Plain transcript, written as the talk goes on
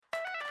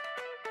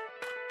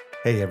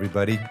Hey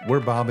everybody, we're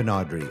Bob and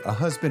Audrey, a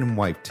husband and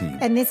wife team.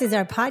 And this is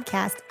our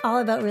podcast all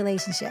about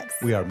relationships.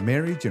 We are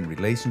marriage and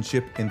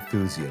relationship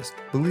enthusiasts,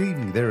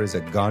 believing there is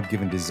a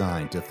God-given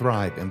design to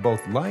thrive in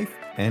both life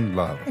and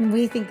love. And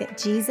we think that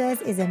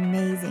Jesus is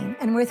amazing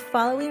and worth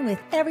following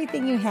with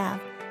everything you have.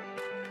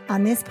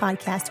 On this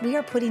podcast, we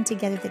are putting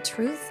together the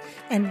truth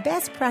and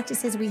best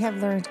practices we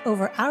have learned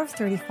over our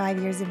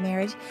 35 years of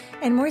marriage,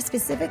 and more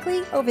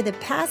specifically, over the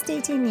past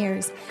 18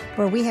 years,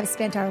 where we have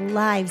spent our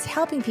lives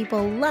helping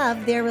people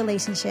love their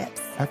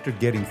relationships. After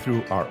getting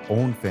through our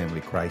own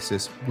family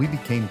crisis, we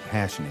became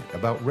passionate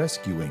about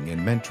rescuing and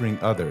mentoring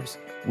others.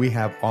 We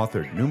have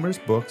authored numerous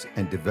books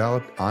and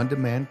developed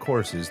on-demand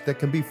courses that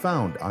can be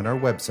found on our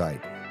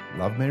website,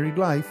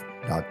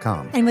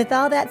 lovemarriedlife.com. And with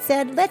all that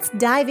said, let's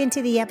dive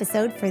into the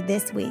episode for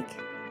this week.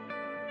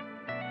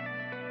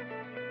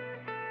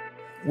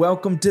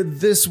 Welcome to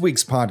this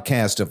week's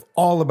podcast of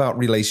All About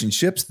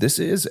Relationships. This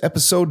is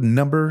episode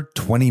number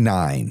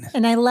 29.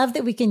 And I love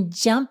that we can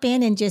jump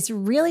in and just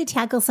really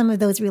tackle some of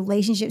those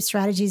relationship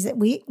strategies that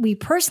we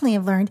personally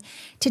have learned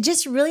to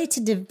just really to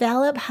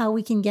develop how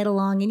we can get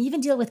along and even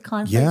deal with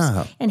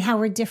conflicts and how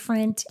we're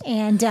different.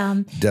 And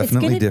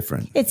definitely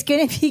different. It's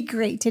going to be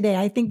great today.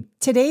 I think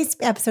today's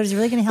episode is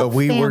really going to help But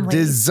we families. were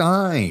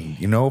designed,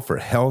 for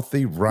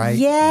healthy,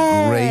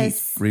 great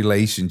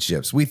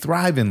relationships. We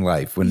thrive in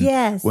life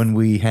when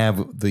we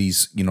have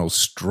these,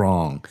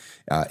 strong,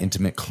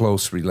 intimate,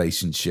 close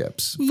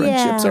relationships.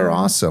 Friendships are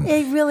awesome.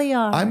 They really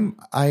are.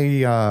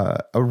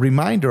 A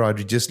reminder,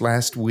 Audrey, just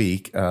last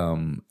week,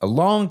 a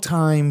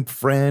longtime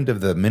friend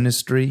of the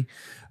ministry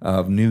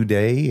of New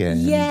Day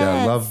and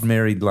Love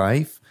Married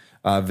Life,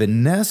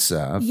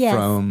 Vanessa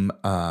from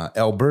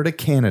Alberta,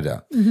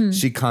 Canada. Mm-hmm.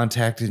 She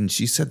contacted and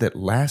she said that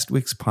last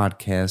week's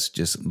podcast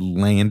just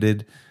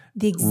landed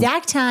the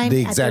exact time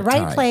at the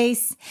right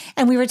place.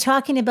 And we were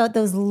talking about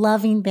those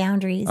loving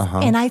boundaries.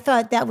 And I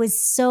thought that was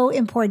so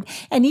important.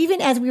 And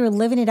even as we were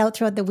living it out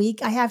throughout the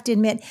week, I have to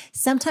admit,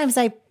 sometimes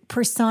I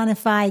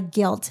personify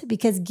guilt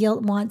because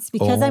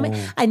I'm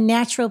a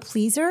natural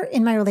pleaser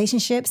in my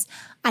relationships.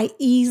 I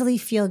easily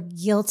feel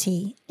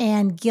guilty,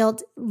 and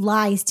guilt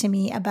lies to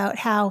me about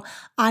how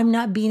I'm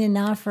not being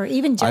enough, or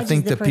even judges I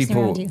think the person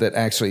people around you. that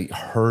actually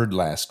heard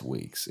last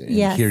week's and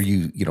hear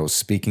you,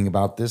 speaking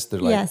about this, they're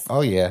like,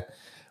 oh yeah,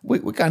 we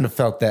kind of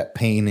felt that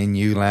pain in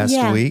you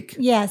last week.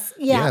 Yes.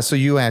 Yeah. So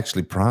you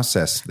actually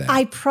processed that.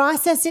 I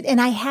processed it, and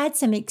I had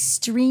some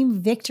extreme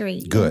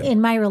victory in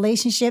my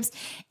relationships.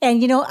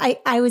 And,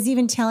 I was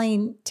even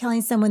telling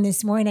someone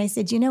this morning, I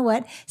said, you know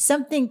what?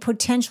 Something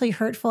potentially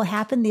hurtful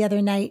happened the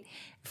other night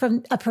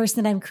from a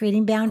person that I'm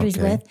creating boundaries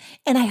with.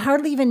 And I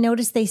hardly even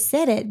noticed they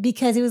said it,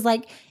 because it was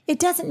like, it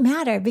doesn't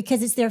matter,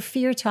 because it's their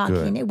fear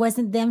talking. Good. It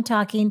wasn't them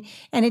talking.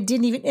 And it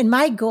didn't even, and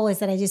my goal is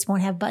that I just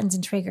won't have buttons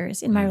and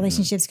triggers in my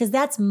relationships, because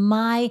that's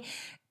my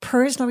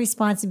personal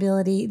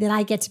responsibility, that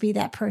I get to be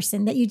that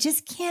person that you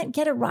just can't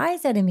get a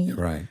rise out of me.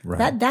 Right.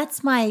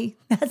 That's my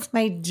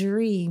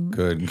dream.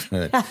 Good.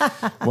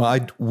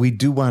 Well, we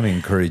do want to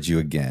encourage you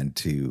again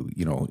to,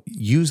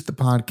 use the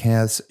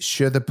podcast,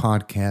 share the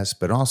podcast,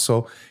 but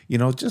also,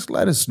 just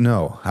let us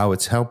know how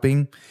it's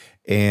helping.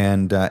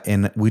 And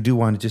we do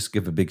want to just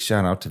give a big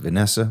shout out to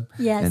Vanessa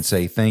and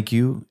say thank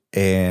you,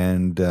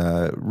 and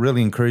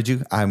really encourage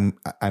you. I'm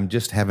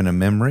just having a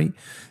memory.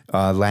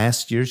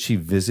 Last year, she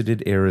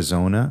visited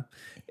Arizona,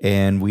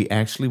 and we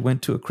actually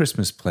went to a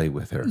Christmas play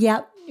with her.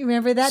 Yep. You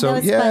remember that? So,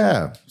 that was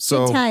fun.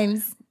 So good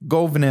times.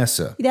 Go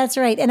Vanessa. That's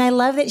right. And I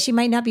love that she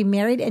might not be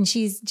married, and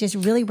she's just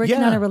really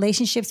working on her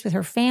relationships with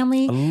her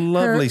family. A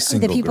lovely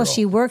single the people girl.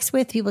 she works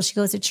with, people she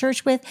goes to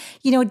church with.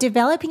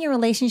 Developing your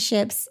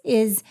relationships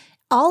is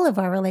all of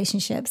our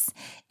relationships.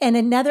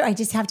 And I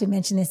just have to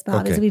mention this,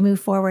 Bob, as we move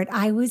forward.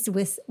 I was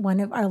with one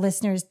of our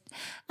listeners,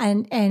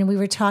 and we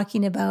were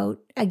talking about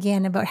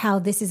how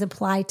this is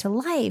applied to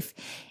life.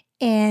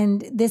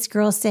 And this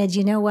girl said,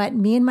 you know what,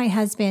 me and my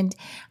husband,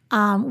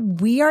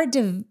 we are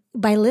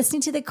by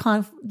listening to these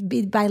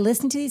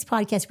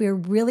podcasts, we are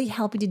really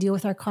helping to deal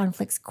with our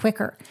conflicts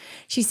quicker.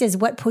 She says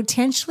what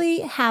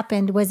potentially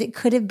happened was it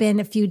could have been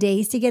a few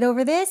days to get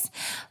over this.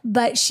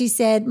 But she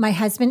said, my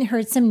husband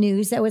heard some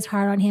news that was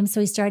hard on him. So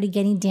he started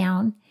getting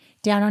down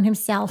on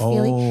himself,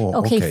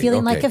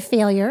 feeling like a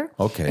failure.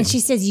 Okay. And she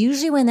says,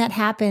 usually when that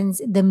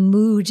happens, the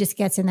mood just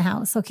gets in the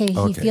house.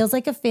 He feels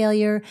like a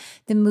failure.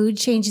 The mood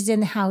changes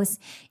in the house.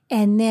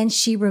 And then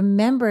she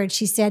remembered,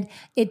 she said,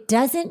 it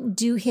doesn't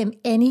do him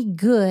any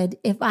good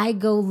if I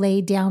go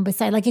lay down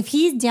beside, like if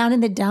he's down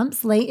in the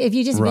dumps, if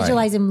you just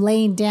visualize him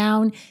laying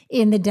down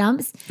in the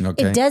dumps,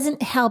 it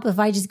doesn't help if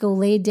I just go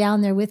lay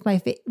down there with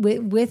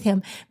with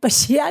him. But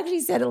she actually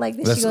said it like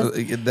this.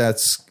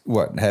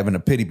 what, having a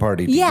pity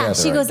party together. Yeah,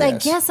 she goes, I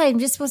guess I'm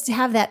just supposed to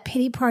have that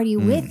pity party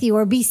with you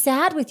or be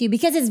sad with you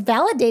because it's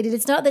validated.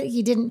 It's not that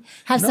he didn't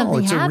have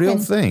something happen. No, it's a real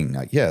thing.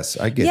 Yes,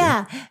 I get it.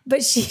 Yeah,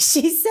 but she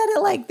said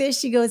it like this.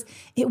 She goes,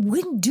 it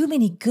wouldn't do me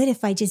any good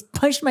if I just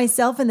punched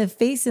myself in the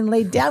face and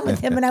laid down with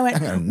him. And I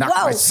went, knock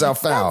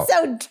myself out.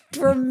 That's so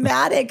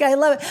dramatic. I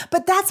love it.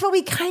 But that's what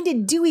we kind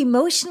of do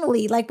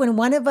emotionally. Like when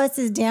one of us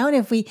is down,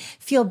 if we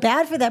feel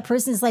bad for that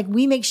person, it's like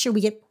we make sure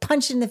we get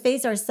punched in the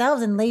face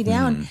ourselves and lay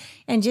down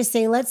and just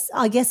say,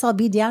 I guess I'll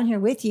be down here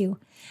with you.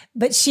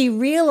 But she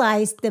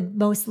realized the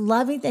most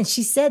loving, and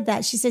she said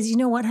that. She says, you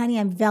know what, honey,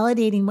 I'm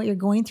validating what you're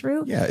going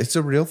through. Yeah, it's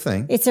a real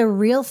thing. It's a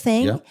real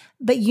thing. Yeah.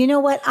 But you know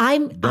what?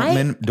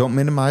 Don't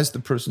minimize the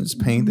person's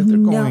pain that they're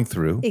going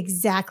through.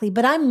 Exactly.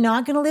 But I'm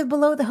not going to live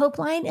below the hope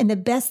line. And the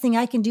best thing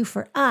I can do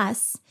for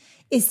us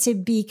is to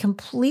be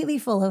completely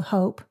full of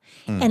hope,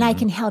 and I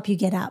can help you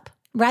get up.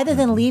 Rather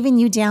than leaving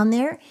you down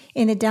there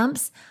in the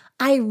dumps,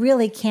 I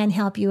really can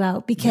help you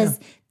out because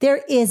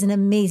there is an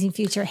amazing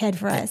future ahead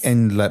for us.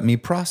 And let me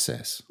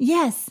process.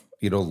 Yes.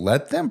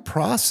 Let them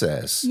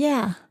process.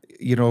 Yeah.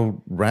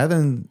 Rather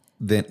than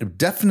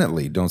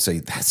definitely don't say,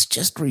 that's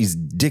just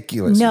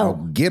ridiculous.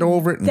 No. Get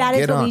over it and that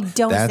get on. That is what we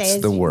don't that's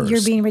say. The worst.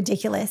 You're being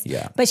ridiculous.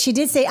 Yeah. But she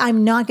did say,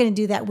 I'm not going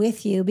to do that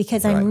with you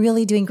because I'm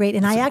really doing great.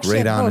 And I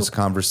actually great, honest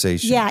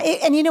conversation. Yeah.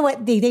 And you know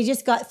what? They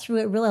just got through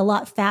it really a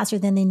lot faster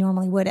than they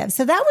normally would have.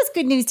 So that was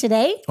good news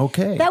today.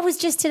 Okay. That was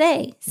just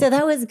today. So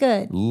that was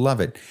good. Love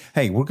it.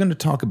 Hey, we're going to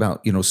talk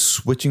about,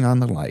 switching on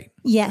the light.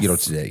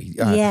 Yes. Today.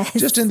 Yes.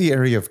 Just in the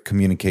area of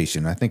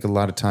communication. I think a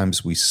lot of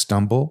times we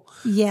stumble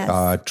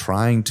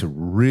trying to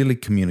really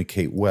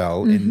communicate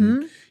well.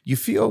 And you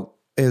feel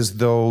as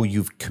though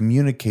you've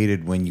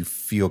communicated when you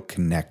feel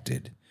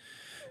connected.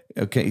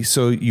 Okay,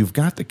 so you've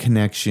got the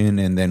connection,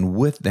 and then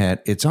with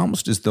that, it's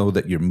almost as though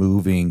that you're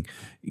moving,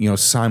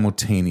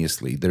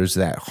 simultaneously. There's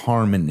that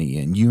harmony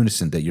and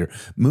unison that you're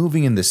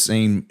moving in the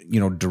same,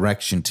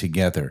 direction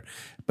together.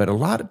 But a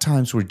lot of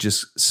times we're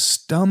just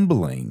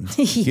stumbling,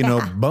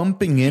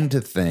 bumping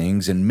into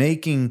things and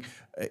making,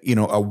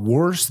 a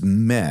worse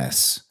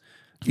mess,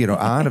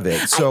 out of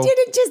it. So I did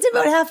it just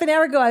about half an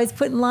hour ago. I was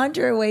putting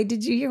laundry away.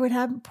 Did you hear what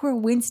happened? Poor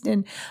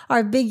Winston,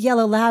 our big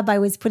yellow lab. I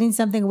was putting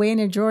something away in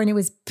a drawer and it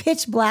was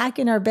pitch black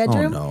in our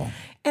bedroom. Oh, no.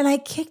 And I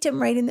kicked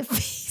him right in the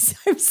face.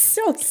 I'm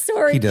so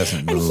sorry. He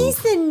doesn't move. And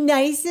he's the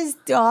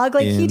nicest dog.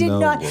 Like he did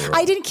not. World.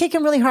 I didn't kick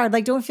him really hard.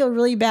 Like don't feel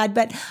really bad.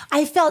 But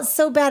I felt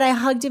so bad. I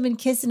hugged him and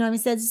kissed him. I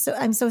said,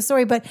 I'm so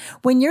sorry. But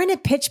when you're in a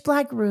pitch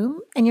black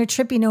room and you're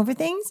tripping over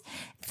things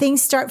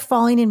start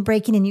falling and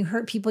breaking and you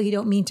hurt people you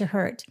don't mean to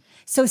hurt.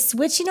 So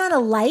switching on a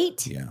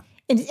light,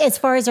 and as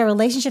far as our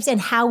relationships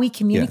and how we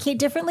communicate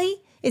differently,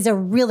 is a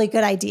really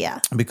good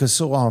idea. Because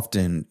so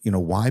often,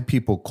 why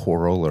people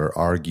quarrel or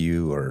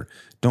argue or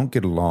don't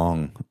get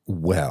along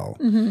well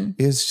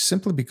is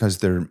simply because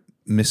they're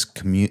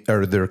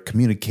they're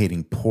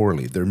communicating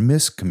poorly. They're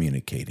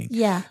miscommunicating.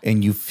 Yeah.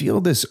 And you feel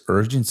this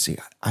urgency.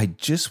 I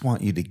just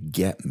want you to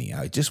get me.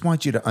 I just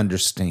want you to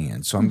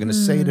understand. So I'm going to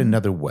say it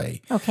another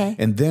way. Okay.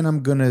 And then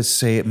I'm going to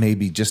say it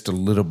maybe just a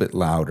little bit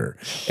louder.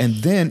 And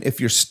then if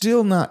you're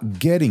still not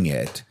getting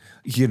it,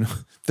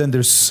 then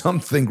there's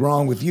something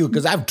wrong with you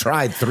because I've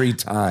tried 3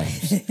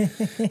 times.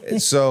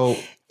 So,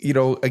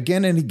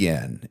 again and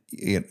again,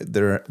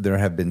 there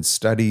have been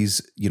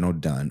studies,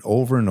 done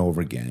over and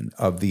over again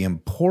of the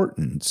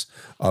importance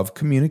of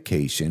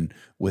communication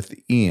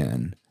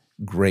within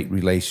great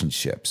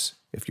relationships.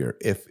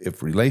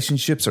 If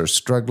relationships are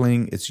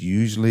struggling, it's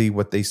usually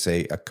what they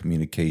say a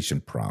communication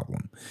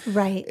problem.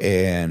 Right.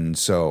 And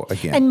so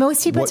again, and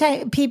most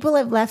people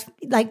have left,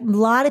 like a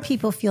lot of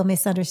people feel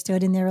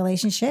misunderstood in their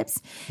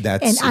relationships.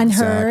 That's and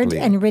unheard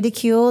and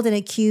ridiculed and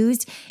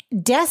accused,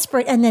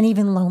 desperate, and then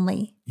even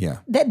lonely. Yeah.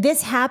 That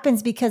this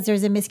happens because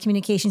there's a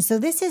miscommunication. So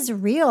this is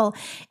real.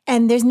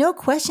 And there's no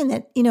question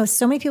that,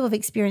 so many people have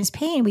experienced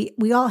pain.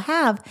 We all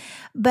have,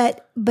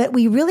 but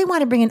we really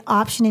want to bring an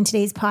option in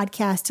today's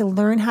podcast to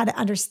learn how to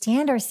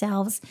understand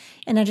ourselves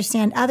and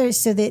understand others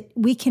so that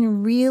we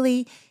can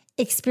really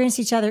experience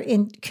each other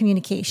in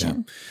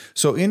communication. Yeah.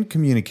 So in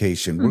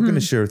communication, we're going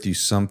to share with you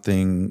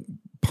something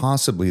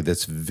possibly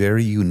that's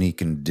very unique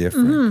and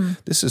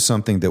different. This is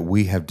something that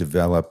we have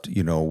developed,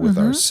 with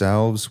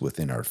ourselves,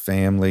 within our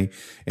family,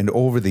 and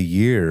over the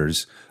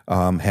years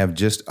have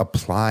just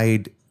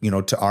applied,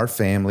 to our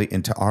family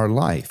and to our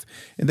life.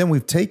 And then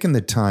we've taken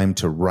the time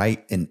to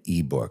write an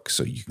ebook.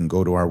 So you can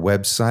go to our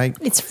website.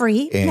 It's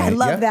free. I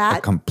love that.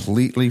 A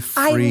completely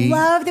free, I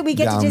love that we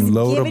get to just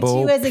give it to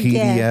you as a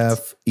PDF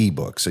gift.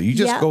 Ebook. So you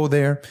just go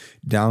there,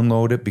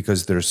 download it,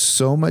 because there's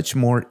so much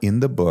more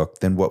in the book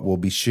than what we'll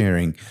be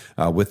sharing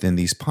within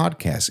these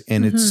podcasts.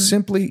 And it's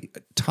simply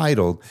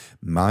titled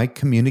My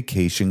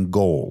Communication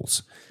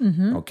Goals.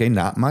 Okay,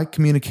 not my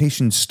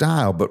communication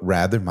style, but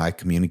rather my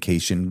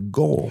communication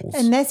goals.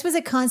 And this was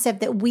a concept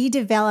that we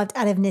developed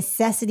out of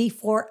necessity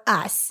for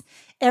us.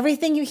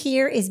 Everything you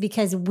hear is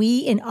because we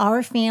in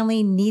our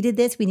family needed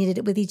this. We needed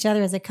it with each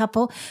other as a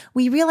couple.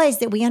 We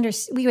realized that we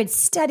had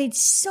studied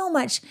so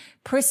much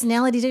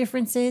personality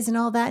differences and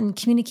all that and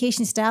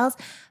communication styles,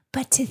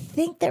 But to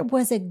think there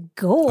was a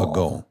goal. A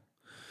goal.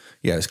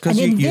 Yes, because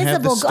An you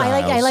have the invisible goal.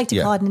 I styles. like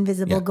to call it an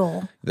invisible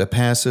goal. The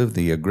passive,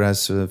 the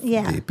aggressive,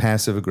 the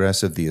passive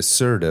aggressive, the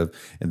assertive.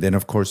 And then,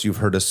 of course, you've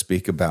heard us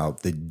speak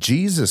about the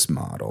Jesus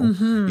model,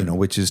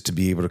 which is to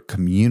be able to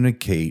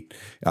communicate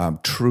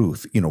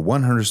truth,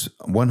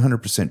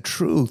 100%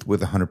 truth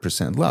with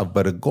 100% love.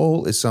 But a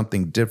goal is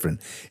something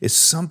different. It's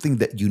something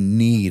that you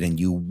need and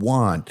you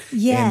want.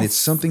 Yes. And it's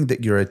something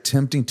that you're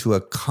attempting to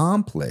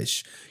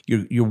accomplish.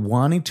 You're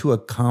wanting to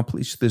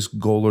accomplish this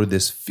goal or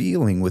this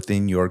feeling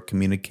within your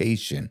communication.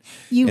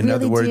 In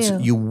other words,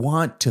 you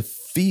want to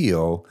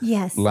feel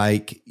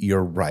like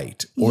you're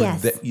right, or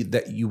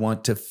that you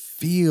want to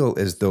feel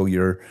as though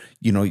you're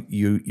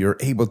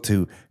able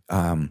to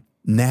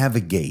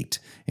navigate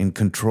and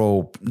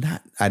control.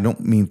 I don't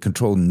mean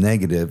control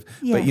negative,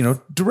 but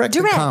direct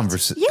the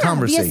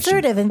conversation. Be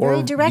assertive and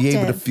very directive. Be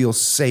able to feel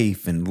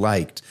safe and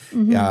liked.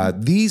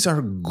 These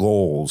are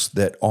goals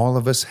that all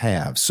of us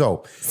have.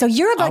 So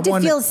you're about to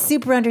feel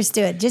super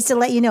understood, just to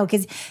let you know,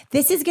 because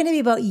this is going to be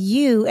about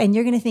you, and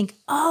you're going to think,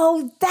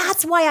 oh,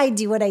 that's why I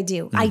do what I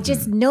do. I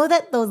just know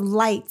that those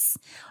lights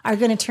are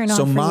going to turn on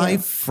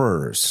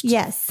for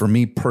you. For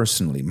me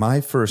personally, my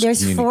first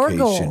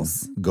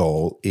communication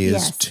goal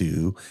is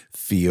to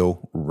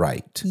feel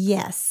right.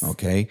 Yes.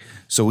 Okay.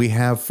 So we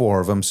have 4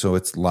 of them. So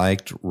it's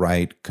liked,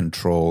 right,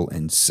 control,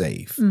 and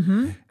safe.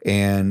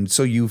 And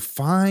so you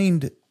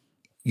find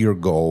your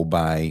goal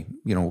by,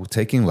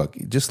 taking a look.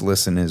 Just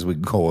listen as we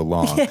go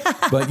along.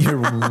 But you're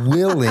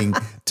willing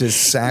to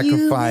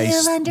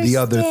sacrifice the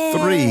other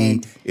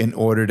 3 in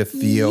order to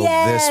feel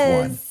this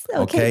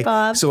one. Okay,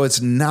 Bob. So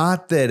it's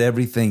not that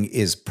everything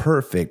is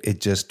perfect.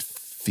 It just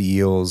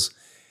feels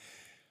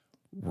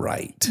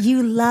right.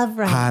 You love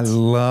right. I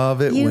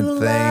love it when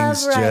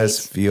things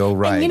just feel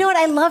right. And you know what?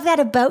 I love that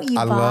about you,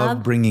 Bob. I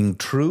love bringing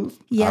truth.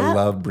 Yeah. I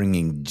love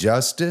bringing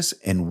justice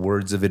and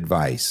words of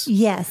advice.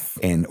 Yes.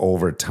 And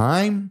over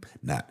time,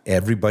 not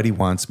everybody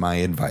wants my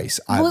advice.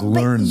 I've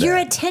learned that. Your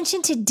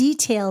attention to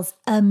details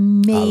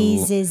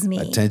amazes me.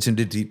 Attention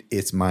to details,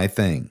 it's my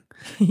thing.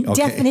 Okay.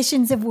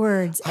 Definitions of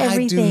words,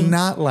 everything. I do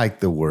not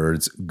like the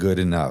words good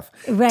enough.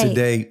 Right.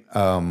 Today,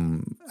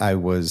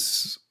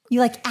 You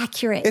like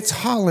accurate. It's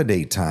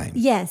holiday time.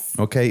 Yes.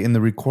 Okay. In the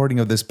recording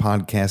of this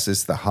podcast,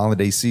 it's the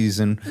holiday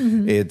season.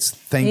 It's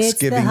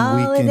Thanksgiving weekend. It's the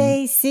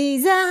holiday weekend.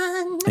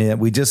 season. Yeah,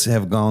 we just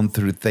have gone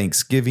through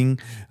Thanksgiving.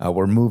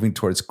 We're moving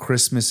towards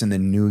Christmas and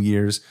then New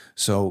Year's.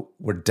 So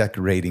we're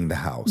decorating the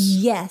house.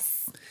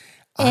 Yes.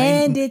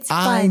 And it's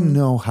fun. I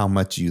know how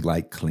much you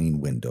like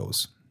clean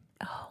windows.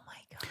 Oh my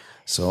God.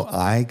 So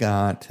I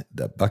got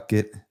the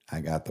bucket. I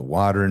got the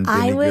water and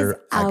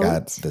vinegar. I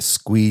got the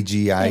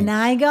squeegee.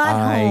 I got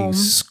home. I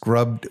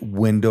scrubbed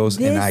windows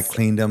and I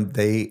cleaned them.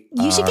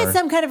 You should get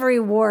some kind of a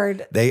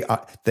reward.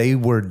 They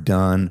were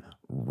done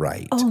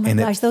right. Oh my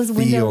gosh, those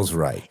windows. Feels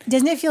right.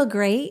 Doesn't it feel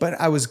great? But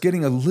I was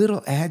getting a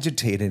little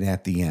agitated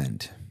at the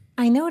end.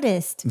 I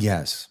noticed.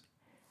 Yes.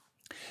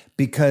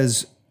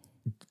 Because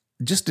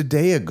just a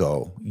day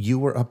ago, you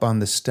were up on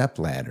the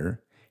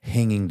stepladder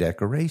hanging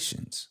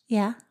decorations.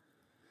 Yeah.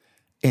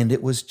 And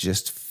it was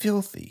just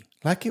filthy.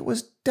 Like it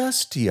was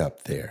dusty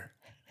up there.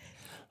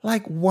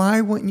 Like,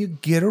 why wouldn't you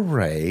get a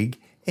rag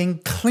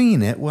and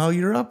clean it while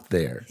you're up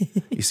there?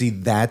 You see,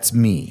 that's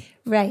me.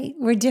 Right.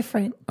 We're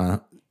different.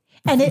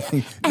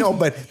 No,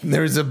 but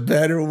there's a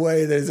better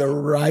way. There's a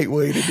right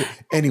way to do it.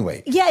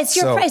 Anyway. Yeah,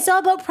 it's all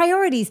about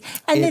priorities.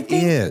 And the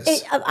thing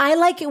is. I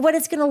like what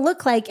it's going to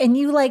look like, and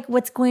you like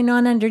what's going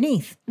on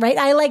underneath, right?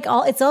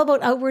 It's all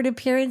about outward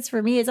appearance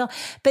for me.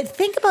 But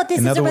think about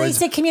this as it relates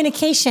to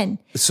communication.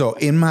 So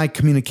in my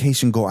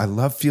communication goal, I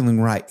love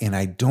feeling right, and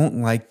I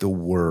don't like the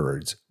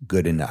words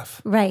good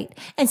enough. Right.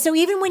 And so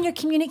even when you're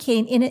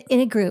communicating in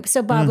a group,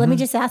 so Bob, let me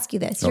just ask you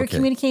this. You're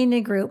communicating in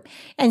a group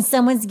and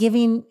someone's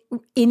giving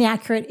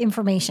inaccurate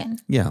information.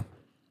 Yeah.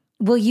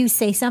 Will you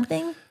say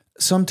something?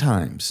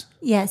 Sometimes.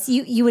 Yes,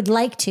 you would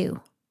like to.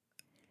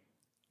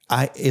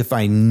 If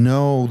I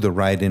know the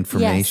right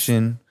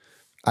information,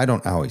 I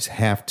don't always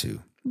have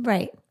to.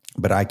 Right.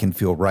 But I can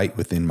feel right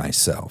within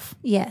myself.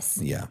 Yes.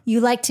 Yeah.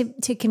 You like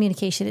to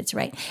communication. It's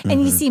right.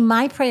 And you see,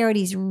 my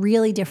priority is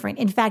really different.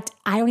 In fact,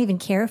 I don't even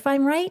care if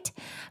I'm right,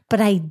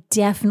 but I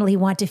definitely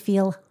want to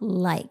feel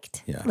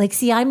liked. Yeah. Like,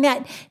 see, I'm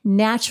that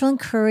natural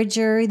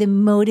encourager, the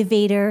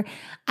motivator.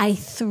 I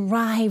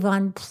thrive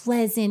on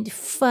pleasant,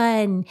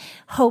 fun,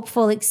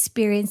 hopeful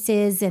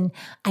experiences. And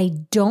I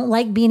don't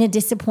like being a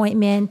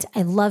disappointment.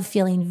 I love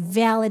feeling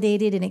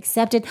validated and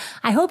accepted.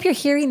 I hope you're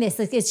hearing this.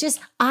 Like, it's just,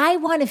 I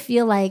want to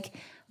feel like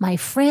my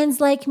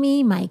friends like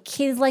me, my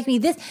kids like me.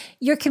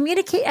 You're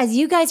communicating, as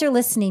you guys are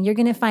listening, you're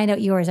going to find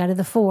out yours out of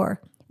the 4,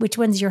 which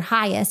one's your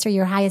highest or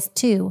your highest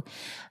 2.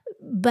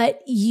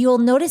 But you'll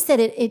notice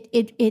that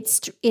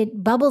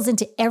it bubbles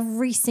into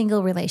every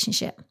single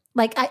relationship.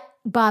 Like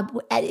Bob,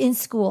 in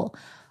school,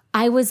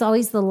 I was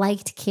always the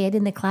liked kid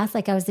in the class.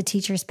 Like I was the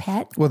teacher's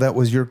pet. Well, that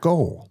was your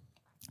goal.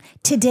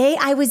 Today,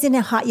 I was in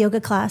a hot yoga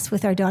class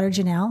with our daughter,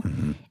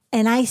 Janelle.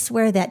 And I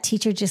swear that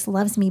teacher just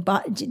loves me.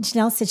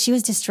 Janelle said she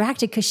was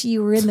distracted because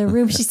you were in the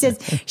room. She says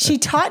she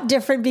taught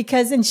different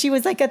and she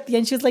was like at the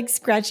end, she was like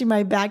scratching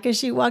my back as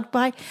she walked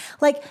by.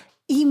 Like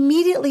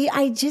immediately,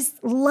 I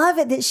just love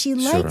it that she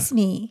likes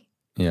me.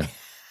 Yeah.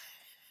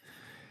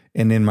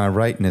 And in my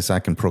rightness, I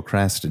can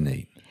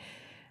procrastinate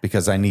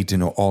because I need to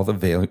know all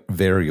the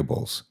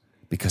variables.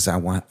 Because I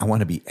want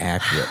to be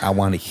accurate. I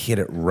want to hit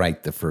it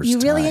right the first time.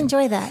 You really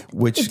enjoy that.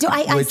 Which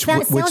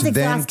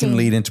then can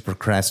lead into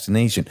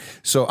procrastination.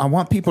 So I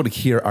want people to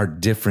hear our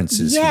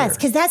differences here. Yes,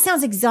 because that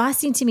sounds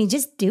exhausting to me.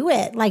 Just do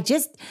it. Like,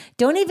 just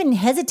don't even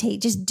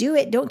hesitate. Just do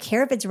it. Don't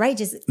care if it's right.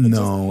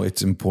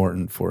 It's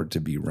important for it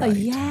to be right.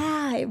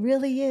 Yeah, it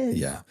really is.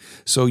 Yeah.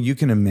 So you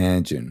can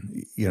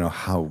imagine,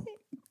 how,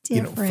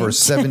 for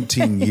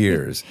 17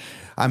 years...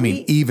 I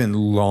mean, even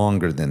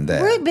longer than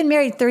that. We've been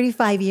married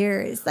 35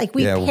 years. Like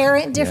we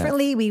parent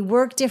differently. We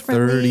work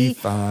differently.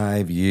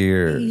 35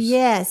 years.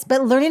 Yes.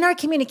 But learning our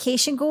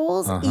communication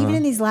goals, even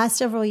in these last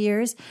several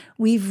years,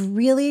 we've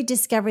really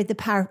discovered the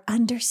power of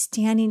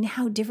understanding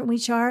how different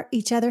we are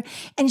each other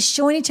and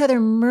showing each other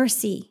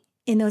mercy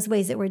in those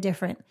ways that we're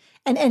different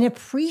and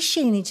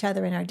appreciating each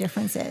other in our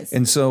differences.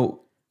 And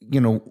so,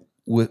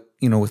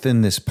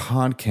 within this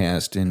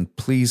podcast, and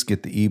please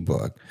get the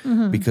ebook,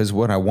 because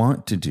what I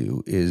want to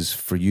do is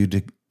for you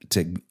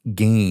to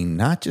gain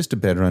not just a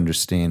better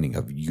understanding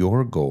of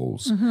your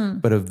goals,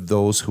 but of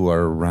those who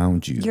are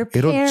around you. Your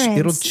parents,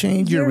 it'll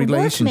change your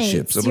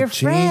relationships. It'll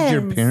change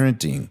your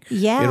parenting.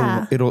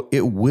 Yeah.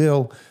 It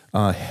will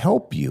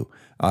help you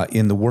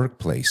in the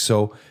workplace.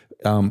 So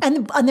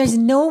and there's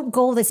no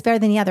goal that's better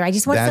than the other. I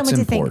just want someone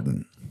to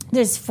think.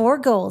 There's 4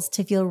 goals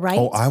to feel right.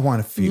 Oh, I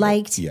want to feel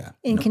liked,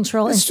 in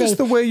control, and safe. It's just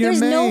the way you're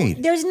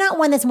made. There's not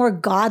one that's more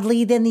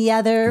godly than the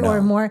other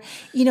or more,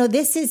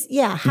 this is,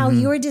 how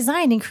you were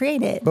designed and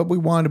created. But we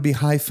want to be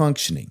high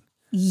functioning.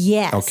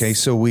 Yes. Okay,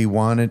 so I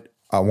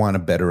want to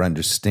better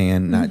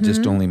understand not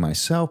just only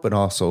myself, but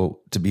also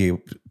to be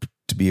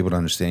able to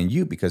understand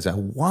you, because I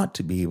want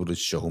to be able to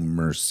show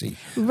mercy.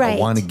 Right. I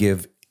want to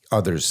give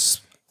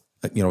others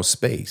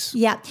space.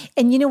 Yeah.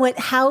 And you know what,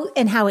 how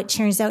it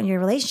turns out in your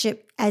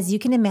relationship, as you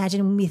can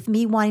imagine, with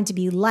me wanting to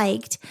be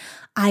liked,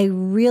 I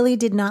really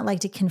did not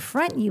like to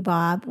confront you,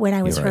 Bob, when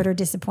I was hurt or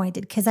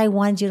disappointed, because I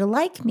wanted you to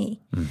like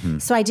me.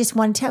 So I just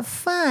wanted to have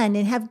fun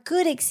and have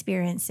good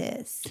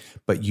experiences.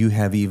 But you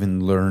have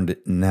even learned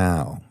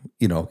now,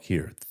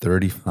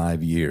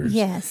 35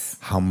 years,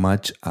 how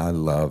much I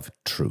love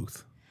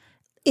truth.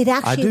 It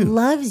actually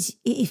loves,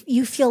 if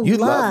you feel loved. You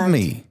love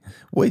me.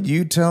 Would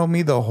you tell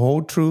me the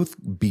whole truth?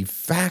 Be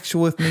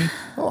factual with me?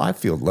 Oh, I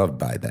feel loved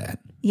by that.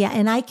 Yeah,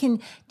 and I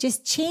can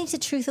just change the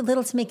truth a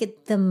little to make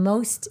it the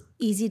most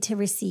easy to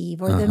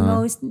receive or the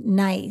most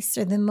nice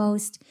or the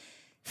most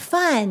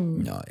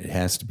fun. No, it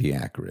has to be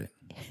accurate.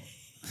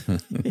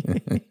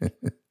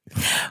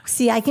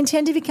 See, I can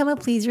tend to become a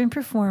pleaser and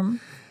performer.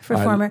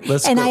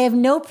 And I have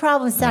no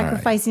problem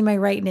sacrificing my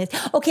rightness.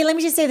 Okay, let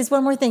me just say this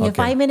one more thing. Okay. If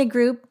I'm in a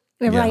group,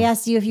 remember I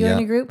asked you if you're in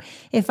a group?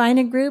 If I'm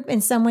in a group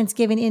and someone's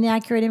giving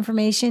inaccurate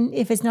information,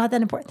 if it's not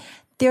that important,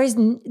 there's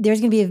going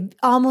to be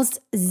almost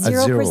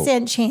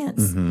 0%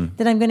 chance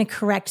that I'm going to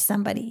correct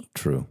somebody.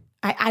 True.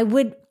 I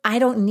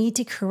don't need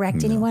to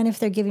correct anyone if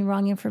they're giving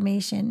wrong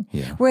information.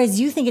 Yeah. Whereas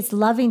you think it's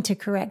loving to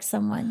correct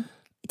someone,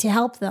 to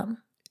help them.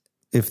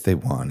 If they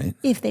want it.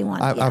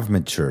 I've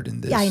matured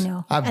in this. Yeah, I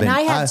know.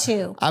 I have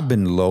too. I've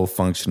been low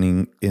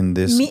functioning in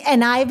this.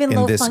 I've been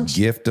low functioning. In this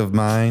gift of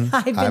mine.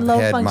 I've had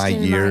my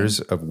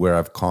years of where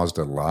I've caused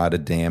a lot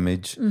of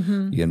damage,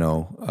 in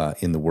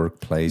the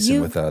workplace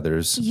and with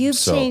others. You've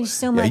changed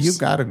so much. Yeah, you've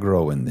got to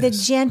grow in this.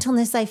 The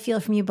gentleness I feel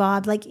from you,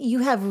 Bob, like you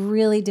have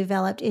really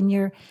developed in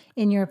your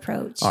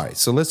approach. All right,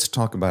 so let's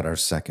talk about our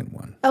second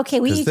one. Okay,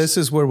 because this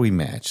is where we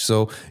match.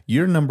 So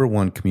your number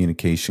 1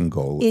 communication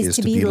goal is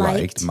to be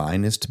liked.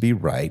 Mine is to be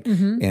right.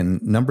 And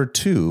number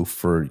 2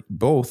 for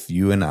both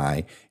you and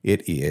I,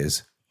 it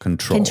is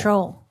control.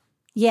 Control.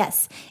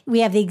 Yes.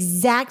 We have the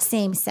exact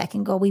same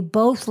second goal. We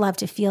both love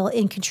to feel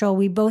in control.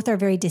 We both are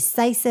very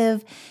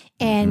decisive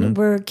and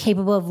we're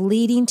capable of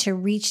leading to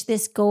reach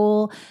this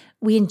goal.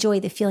 We enjoy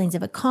the feelings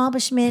of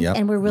accomplishment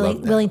and we're really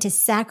willing to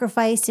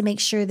sacrifice to make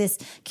sure this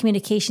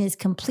communication is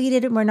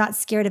completed. And we're not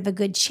scared of a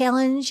good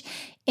challenge.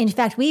 In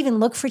fact, we even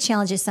look for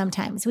challenges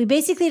sometimes. We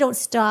basically don't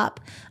stop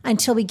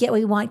until we get what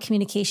we want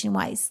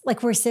communication-wise.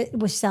 Like we're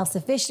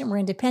self-sufficient, we're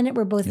independent,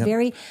 we're both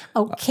very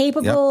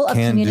capable of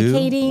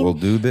communicating. We'll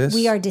do this.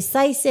 We are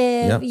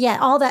decisive. Yeah,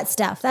 all that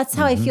stuff. That's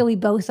how I feel we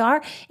both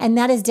are. And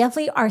that is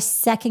definitely our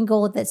second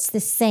goal that's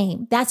the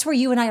same. That's where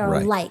you and I are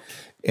alike.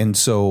 And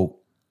so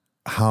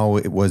how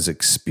it was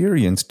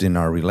experienced in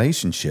our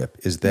relationship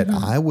is that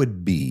I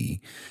would be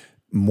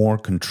more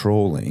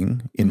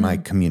controlling in my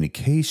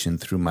communication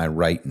through my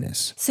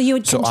rightness. So you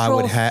would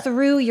control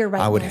through your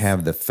rightness. I would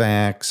have the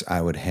facts. I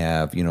would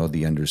have,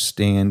 the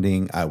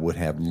understanding. I would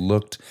have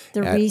looked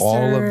at research.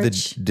 All of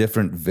the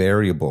different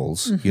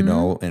variables,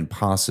 and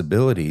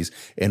possibilities,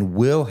 and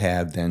will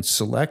have then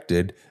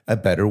selected a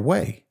better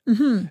way.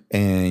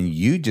 And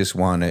you just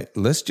want to,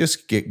 let's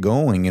just get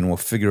going and we'll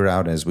figure it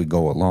out as we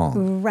go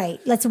along. Right.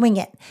 Let's wing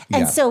it.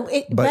 And so,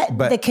 but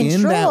the control,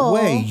 in that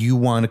way, you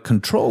want to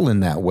control in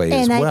that way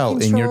as well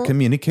in your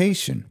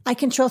communication. I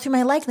control through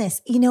my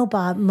likeness.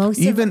 Bob,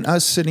 Even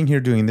us sitting here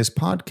doing this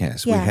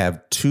podcast, we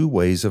have two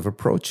ways of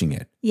approaching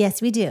it.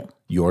 Yes, we do.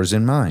 Yours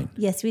and mine.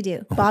 Yes, we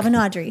do. Bob and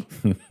Audrey.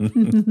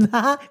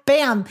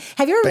 Bam.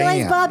 Have you ever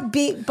realized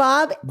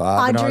Bob,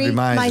 Audrey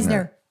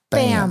Meisner.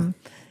 Bam.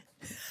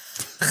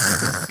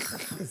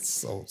 It's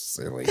so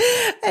silly.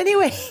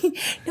 Anyway,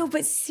 no,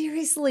 but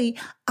seriously,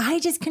 I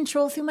just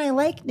control through my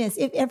likeness.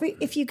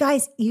 If you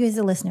guys, you as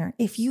a listener,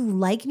 if you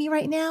like me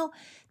right now,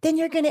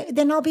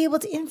 then I'll be able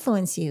to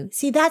influence you.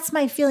 See, that's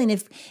my feeling.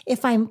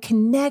 If I'm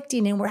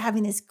connecting and we're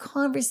having this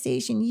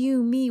conversation,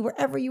 you, me,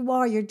 wherever you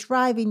are, you're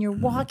driving, you're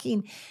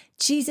walking,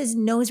 Jesus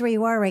knows where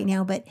you are right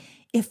now. But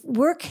if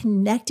we're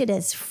connected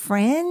as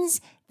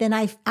friends, then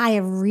I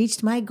have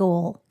reached my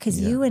goal because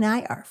you and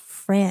I are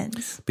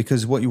friends.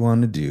 Because what you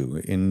want to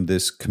do in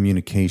this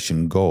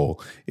communication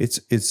goal,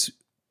 it's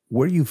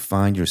where you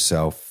find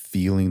yourself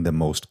feeling the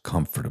most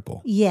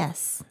comfortable.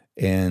 Yes.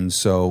 And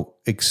so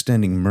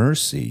extending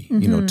mercy,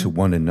 to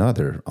one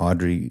another,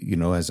 Audrey,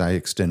 as I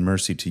extend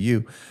mercy to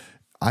you,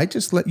 I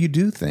just let you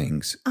do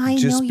things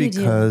just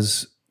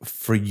because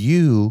for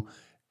you,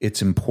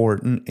 it's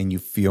important and you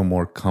feel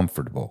more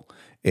comfortable.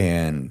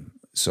 And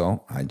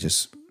so I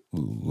just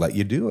let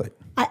you do it.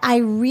 I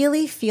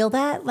really feel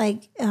that.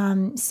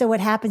 So what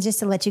happens, just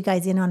to let you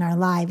guys in on our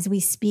lives, we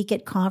speak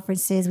at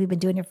conferences. We've been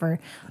doing it for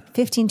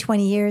 15,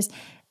 20 years.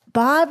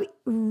 Bob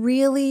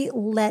really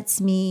lets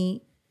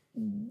me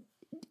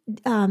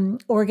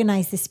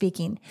organize the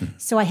speaking.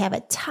 So I have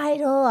a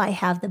title, I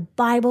have the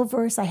Bible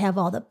verse, I have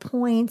all the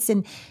points,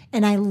 and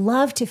I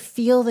love to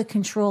feel the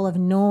control of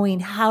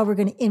knowing how we're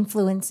going to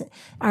influence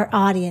our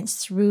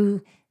audience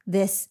through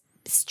this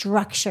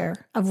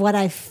structure of what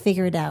I've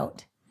figured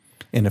out.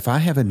 And if I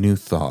have a new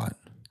thought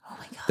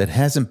that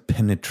hasn't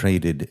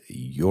penetrated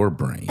your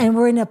brain, and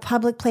we're in a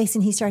public place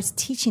and he starts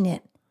teaching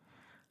it,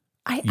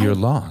 you're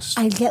lost.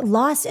 I get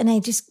lost and I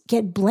just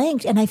get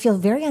blanked and I feel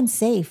very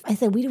unsafe. I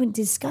said, we didn't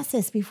discuss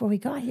this before we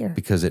got here.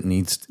 Because you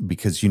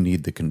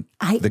need the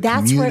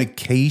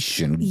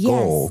communication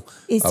goal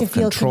is of to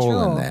feel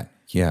control in that.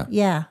 Yeah.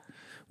 Yeah.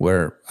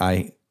 Where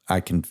I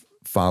can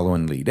follow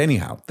and lead.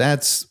 Anyhow,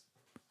 that's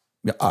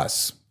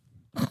us.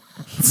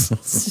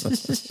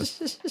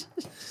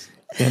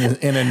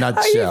 In a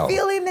nutshell. Are you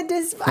feeling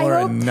the For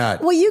a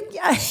nut. Well, you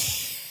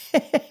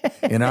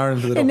in our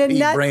little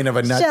pea brain of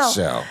a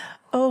nutshell.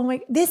 Oh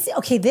my!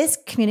 This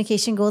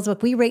communication goals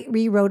book. We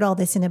rewrote all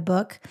this in a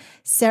book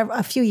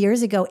a few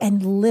years ago,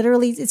 and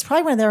literally, it's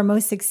probably one of our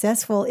most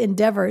successful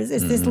endeavors.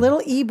 It's this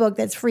little ebook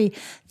that's free.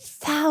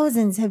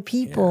 Thousands of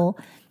people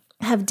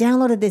have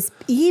downloaded this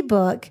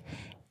ebook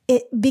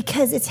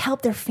because it's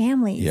helped their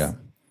families. Yeah.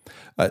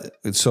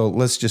 So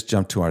let's just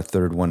jump to our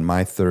third one.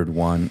 My third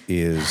one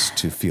is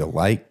to feel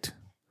liked.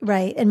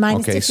 Right, and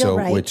mine is to feel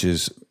right. Which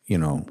is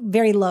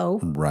very low.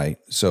 Right.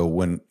 So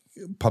when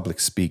public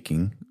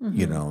speaking,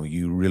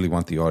 you really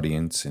want the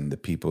audience and the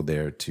people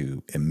there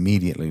to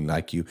immediately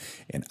like you.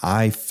 And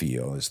I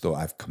feel as though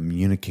I've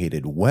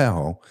communicated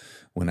well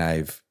when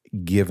I've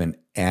given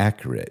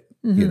accurate,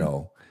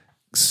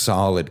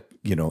 solid,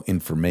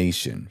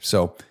 information.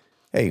 So,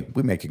 hey,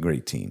 we make a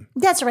great team.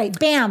 That's right.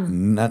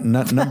 Bam.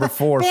 Number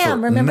 4.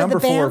 Bam. Remember number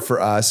the bam? 4 for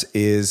us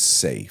is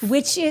safe.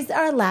 Which is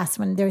our last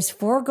one. There's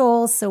 4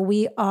 goals. So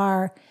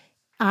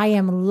I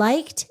am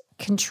liked,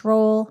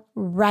 control,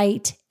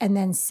 right, and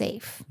then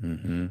safe.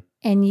 Mm-hmm.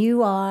 And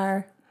you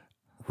are?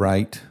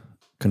 Right,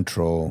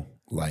 control,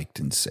 liked,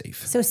 and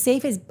safe. So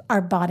safe is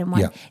our bottom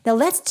one. Yeah. Now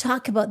let's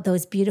talk about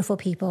those beautiful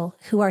people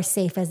who are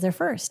safe as their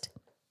first.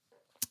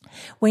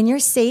 When you're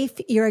safe,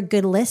 you're a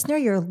good listener,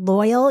 you're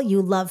loyal,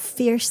 you love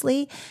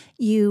fiercely,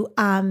 you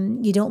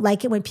don't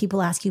like it when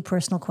people ask you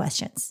personal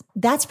questions.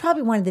 That's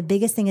probably one of the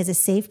biggest things as a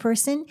safe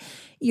person.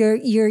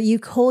 You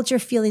hold your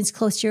feelings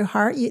close to your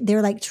heart.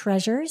 They're like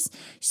treasures.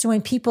 So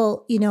when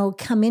people,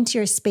 come into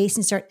your space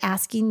and start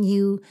asking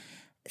you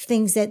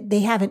things that they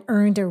haven't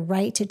earned a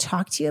right to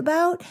talk to you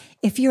about,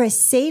 if you're a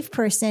safe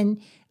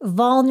person,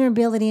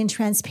 vulnerability and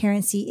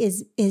transparency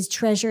is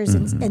treasures,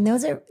 and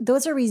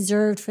those are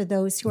reserved for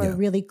those who are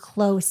really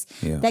close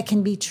that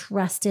can be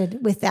trusted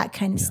with that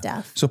kind of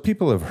stuff. So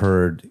people have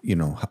heard,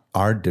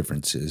 our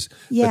differences,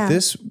 but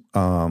this,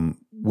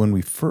 when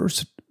we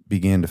first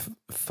began to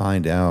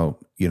find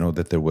out,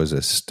 that there was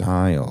a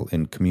style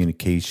in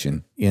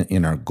communication,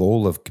 in our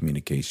goal of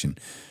communication,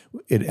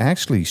 it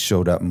actually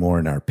showed up more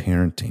in our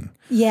parenting.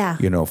 Yeah.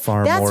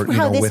 Far That's more,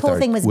 how this with whole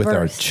thing was with birthed.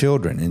 our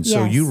children. And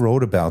so you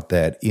wrote about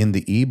that in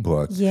the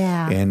ebook.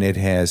 Yeah. And it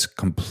has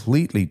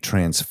completely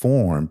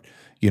transformed,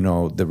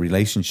 the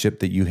relationship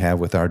that you have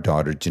with our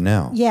daughter,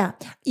 Janelle. Yeah.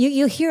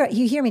 You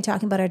hear me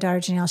talking about our daughter,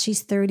 Janelle.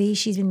 She's 30.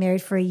 She's been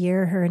married for a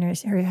year, her and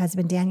her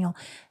husband, Daniel.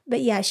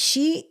 But yeah,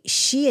 she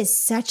is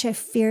such a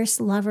fierce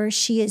lover.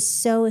 She is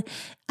so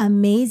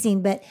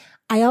amazing. But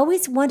I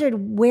always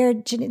wondered where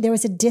there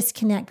was a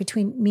disconnect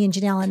between me and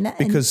Janelle.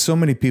 Because so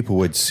many people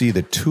would see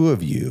the two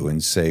of you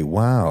and say,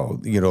 wow,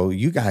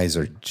 you guys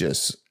are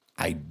just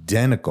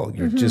identical.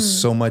 You're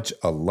just so much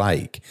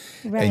alike.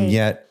 Right. And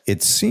yet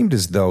it seemed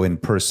as though in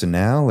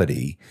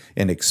personality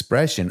and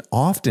expression,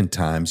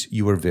 oftentimes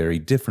you were very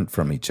different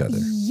from each other.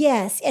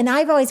 Yes. And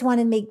I've always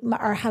wanted to make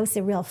our house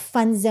a real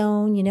fun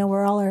zone,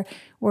 where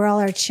all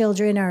our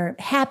children are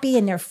happy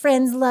and their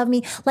friends love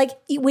me. Like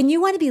when you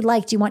want to be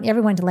liked, you want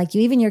everyone to like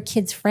you, even your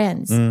kids'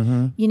 friends.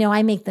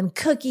 I make them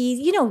cookies.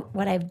 You know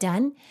what I've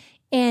done.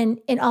 And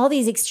in all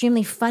these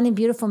extremely fun and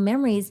beautiful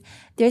memories,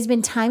 there's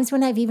been times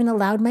when I've even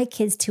allowed my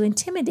kids to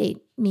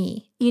intimidate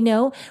me,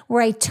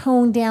 where I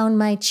tone down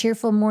my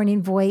cheerful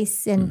morning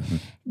voice and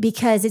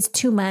because it's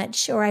too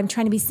much, or I'm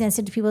trying to be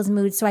sensitive to people's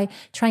moods. So I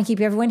try and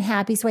keep everyone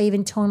happy. So I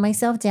even tone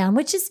myself down,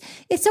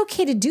 it's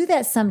okay to do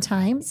that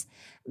sometimes.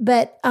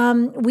 But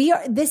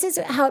this is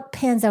how it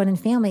pans out in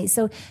families.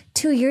 So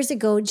 2 years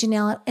ago,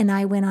 Janelle and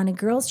I went on a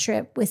girls'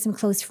 trip with some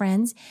close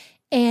friends.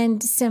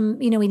 And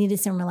we needed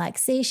some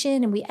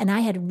relaxation, and I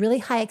had really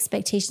high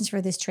expectations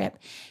for this trip,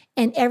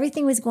 and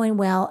everything was going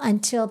well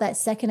until that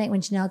second night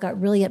when Janelle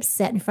got really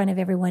upset in front of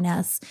everyone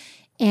else,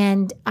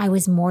 and I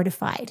was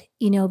mortified,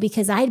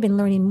 because I had been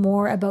learning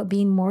more about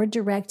being more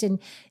direct, and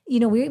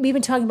we've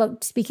been talking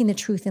about speaking the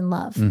truth in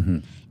love,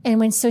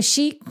 and so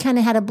she kind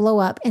of had a blow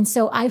up, and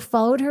so I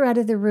followed her out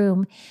of the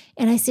room,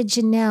 and I said,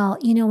 Janelle,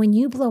 when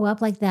you blow up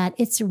like that,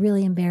 it's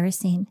really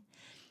embarrassing.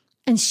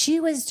 And she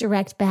was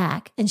direct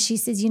back. And she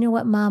says, you know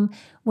what, Mom,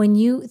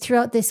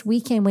 throughout this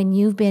weekend, when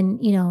you've been,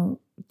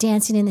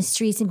 dancing in the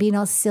streets and being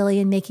all silly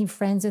and making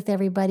friends with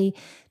everybody,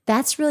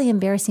 that's really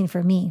embarrassing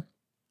for me.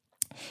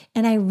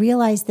 And I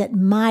realized that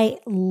my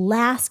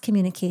last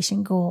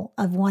communication goal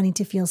of wanting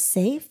to feel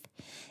safe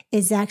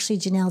is actually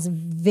Janelle's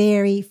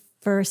very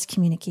first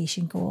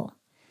communication goal.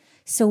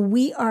 So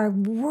we are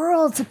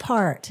worlds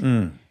apart.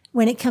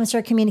 When it comes to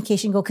our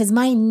communication goal, because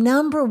my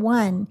number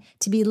one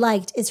to be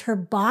liked is her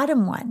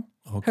bottom one,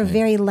 her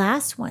very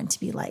last one to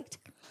be liked.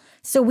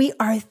 So we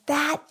are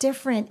that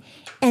different.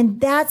 And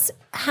that's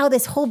how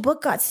this whole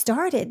book got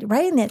started,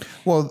 right? Isn't it?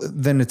 Well,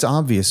 then it's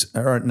obvious,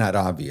 or not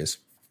obvious,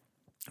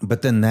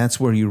 but then that's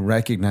where you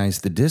recognize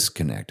the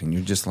disconnect. And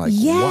you're just like,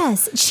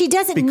 yes, what? She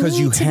doesn't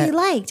need to be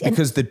liked.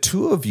 Because the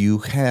two of you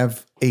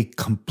have a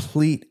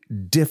complete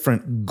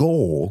different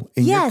goal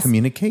in your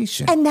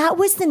communication. And that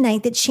was the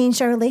night that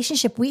changed our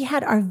relationship. We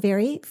had our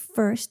very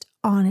first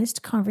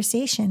honest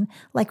conversation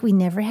like we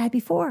never had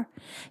before.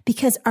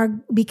 Because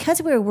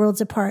we were worlds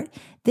apart,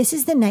 this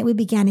is the night we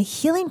began a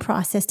healing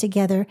process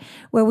together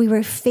where we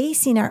were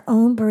facing our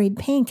own buried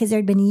pain because there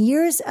had been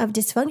years of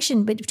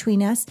dysfunction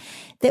between us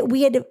that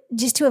we had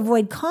just to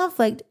avoid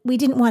conflict. We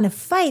didn't want to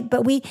fight,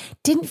 but we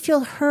didn't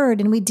feel heard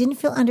and we didn't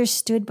feel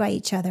understood by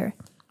each other.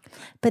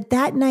 But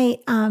that night,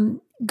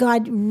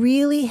 God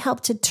really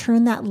helped to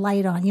turn that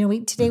light on.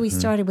 Today we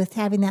started with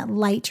having that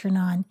light turn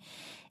on.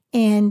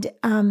 And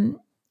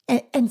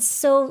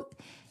so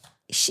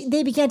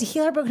they began to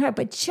heal our broken heart.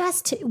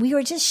 But we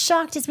were just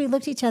shocked as we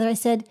looked at each other. I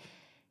said,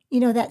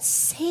 that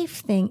safe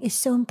thing is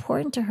so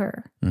important to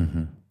her.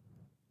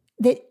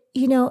 That,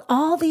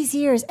 all these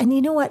years. And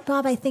you know what,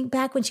 Bob, I think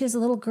back when she was a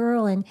little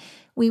girl and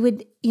we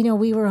would,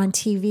 we were on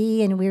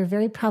TV and we were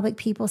very public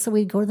people. So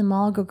we'd go to the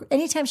mall,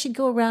 anytime she'd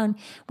go around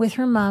with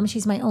her mom,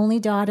 she's my only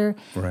daughter.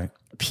 Right.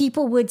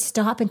 People would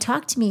stop and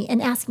talk to me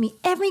and ask me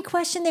every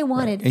question they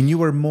wanted. Right. And you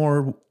were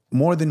more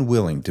than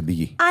willing to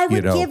be. I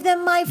would give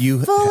them my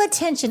full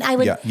attention. I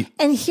would,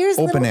 and here's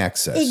open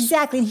access.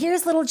 Exactly. And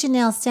here's little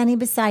Janelle standing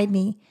beside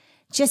me,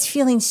 just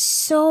feeling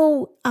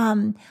so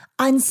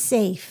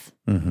unsafe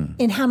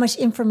in how much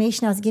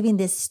information I was giving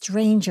this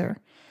stranger,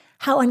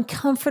 how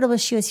uncomfortable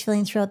she was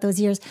feeling throughout those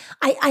years.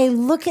 I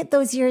look at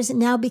those years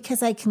now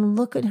because I can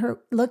look at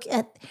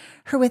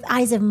her with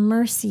eyes of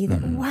mercy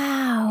that,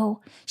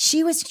 wow,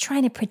 she was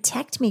trying to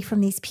protect me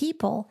from these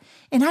people.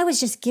 And I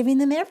was just giving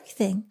them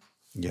everything.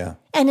 Yeah.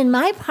 And in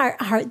my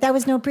heart, that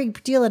was no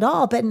big deal at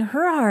all. But in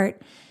her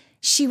heart,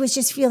 she was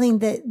just feeling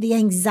the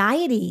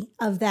anxiety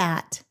of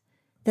that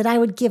I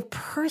would give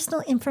personal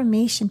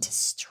information to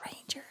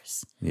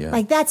strangers. Yeah.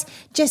 Like that's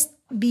just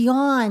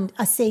beyond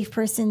a safe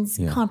person's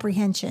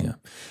comprehension. Yeah.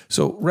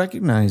 So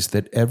recognize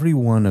that every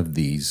one of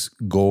these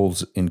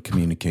goals in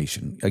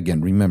communication, again,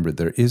 remember,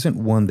 there isn't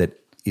one that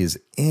is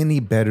any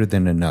better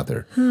than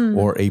another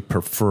or a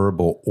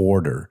preferable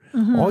order.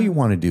 All you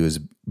want to do is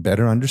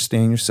better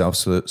understand yourself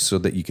so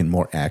that you can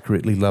more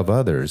accurately love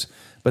others,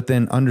 but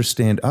then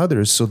understand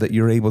others so that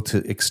you're able to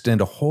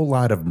extend a whole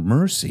lot of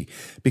mercy.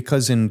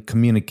 Because in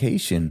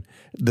communication,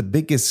 the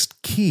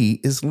biggest key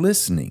is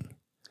listening.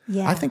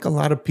 Yeah. I think a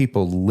lot of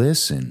people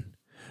listen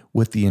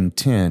with the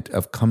intent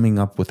of coming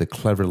up with a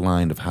clever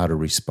line of how to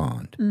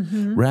respond,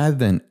 rather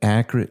than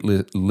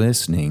accurately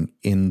listening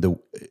in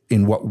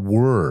what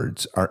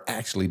words are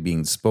actually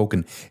being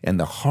spoken and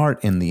the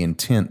heart and the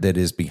intent that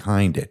is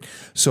behind it.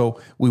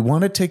 So we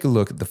want to take a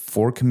look at the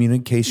 4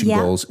 communication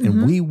goals,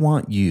 and we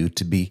want you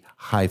to be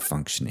high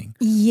functioning.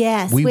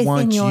 Yes, we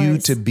want you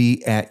yours. to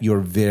be at your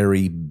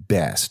very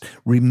best.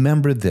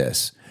 Remember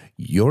this: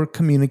 your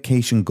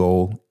communication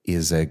goal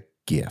is a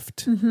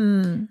gift.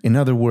 In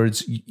other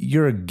words,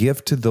 you're a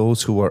gift to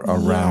those who are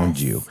around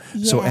you.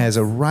 So as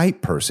a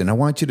right person, I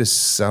want you to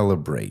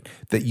celebrate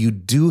that you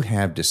do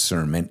have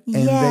discernment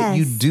and that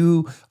you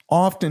do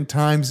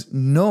oftentimes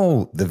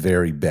know the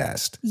very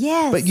best.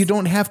 Yes. But you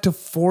don't have to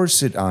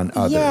force it on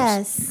others.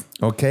 Yes.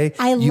 Okay?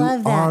 I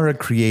love that. You are a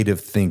creative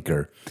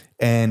thinker.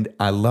 And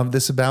I love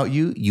this about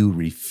you. You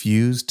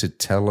refuse to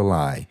tell a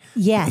lie.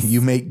 Yes. You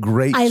make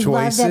great choices,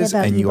 love that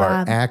about and you, you are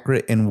Bob.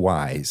 accurate and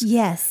wise.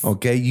 Yes.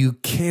 Okay? You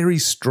carry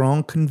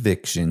strong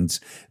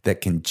convictions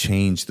that can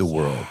change the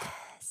world.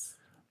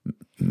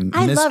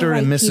 I love Mr.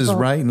 right and Mrs. people.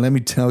 Right, and let me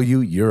tell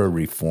you, you're a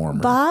reformer.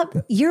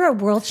 Bob, you're a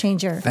world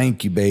changer.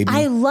 Thank you, baby.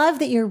 I love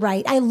that you're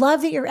right. I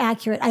love that you're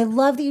accurate. I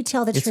love that you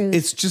tell the truth.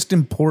 It's just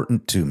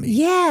important to me.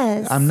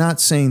 Yes. I'm not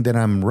saying that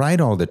I'm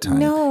right all the time.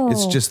 No.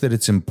 It's just that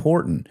it's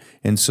important.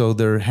 And so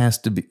there has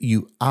to be,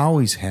 you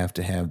always have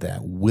to have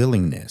that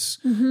willingness,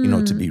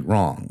 to be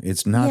wrong.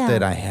 It's not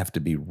that I have to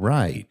be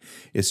right.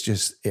 It's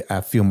just,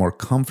 I feel more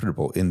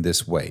comfortable in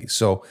this way.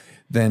 So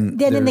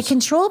then in the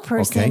control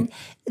person,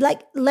 okay.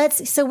 let's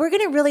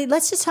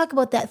just talk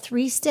about that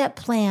 3-step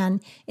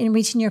plan in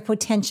reaching your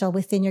potential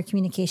within your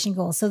communication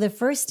goals. So the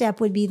first step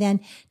would be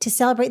then to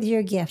celebrate that you're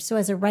a gift. So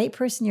as a right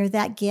person, you're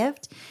that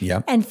gift.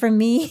 Yep. And for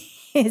me,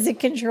 as a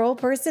control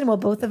person, well,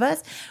 both of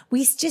us,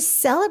 we just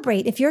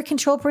celebrate. If you're a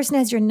control person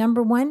as your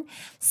number one,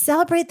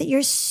 celebrate that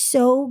you're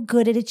so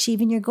good at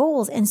achieving your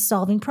goals and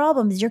solving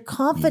problems. You're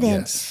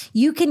confident. Yes.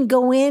 You can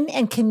go in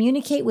and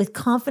communicate with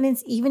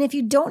confidence, even if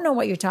you don't know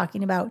what you're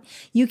talking about.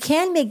 You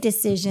can make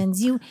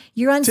decisions.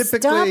 You're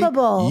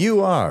unstoppable. Typically, you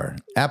are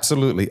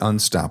absolutely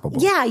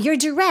unstoppable. Yeah, you're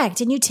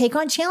direct and you take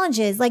on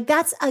challenges. Like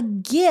that's a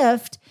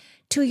gift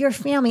to your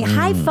family.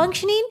 High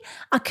functioning,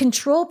 a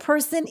control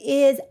person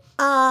is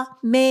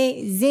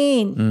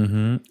amazing.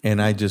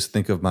 And I just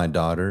think of my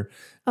daughter,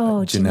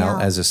 Janelle,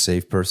 as a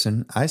safe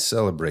person. I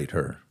celebrate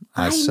her.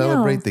 I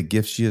celebrate the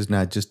gift she is,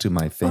 not just to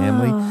my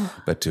family,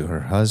 but to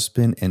her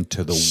husband and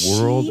to the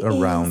world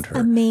around her.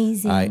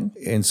 Amazing.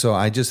 And so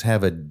I just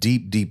have a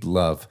deep, deep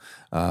love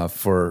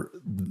for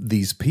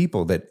these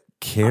people that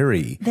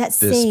carry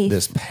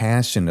this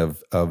passion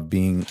of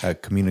being a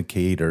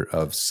communicator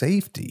of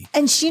safety.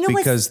 And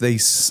because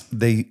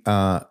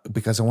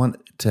because I want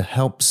to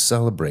help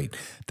celebrate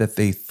that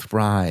they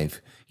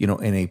thrive,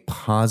 in a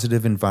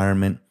positive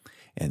environment,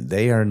 and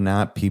they are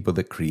not people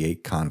that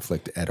create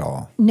conflict at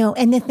all. No,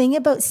 and the thing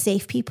about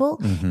safe people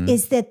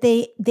is that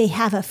they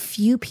have a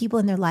few people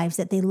in their lives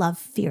that they love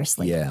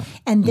fiercely. Yeah.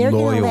 And they're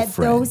going to Loyal let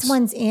friends. those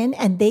ones in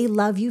and they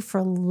love you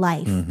for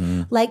life.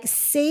 Like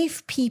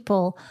safe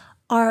people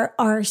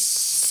are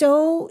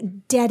so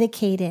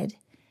dedicated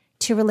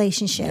to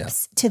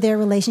relationships, to their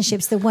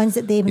relationships, the ones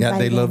that they've invited Yeah,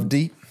 they in. love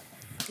deep.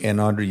 And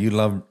Audrey, you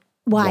love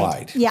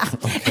wide. Yeah.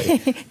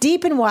 Okay.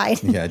 Deep and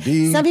wide. Yeah,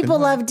 deep. Some people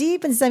and love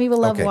deep and some people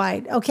love Okay.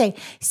 wide. Okay.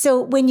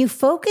 So when you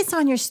focus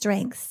on your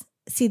strengths,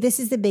 see, this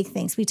is the big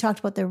things. We talked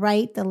about the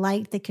right, the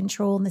light, the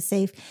control, and the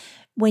safe.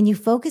 When you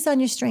focus on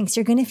your strengths,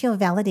 you're going to feel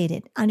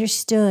validated,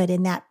 understood,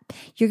 and that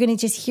you're going to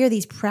just hear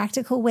these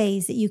practical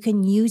ways that you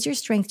can use your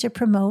strength to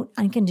promote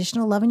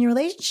unconditional love in your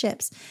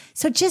relationships.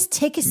 So just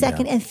take a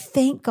second and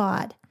thank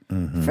God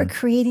for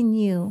creating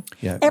you.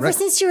 Yeah. Ever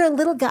since you're a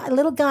little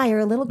guy or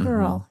a little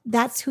girl,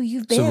 that's who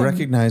you've been. So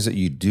recognize that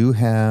you do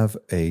have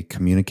a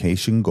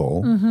communication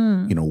goal.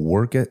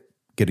 Work at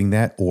getting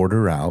that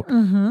order out.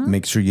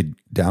 Make sure you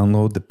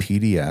download the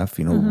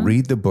PDF,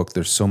 read the book.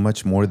 There's so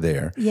much more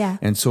there. Yeah.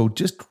 And so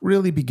just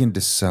really begin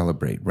to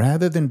celebrate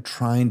rather than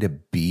trying to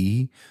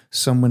be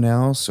someone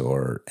else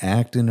or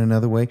act in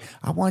another way.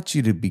 I want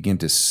you to begin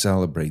to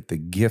celebrate the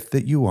gift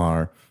that you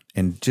are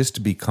and just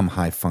to become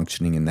high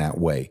functioning in that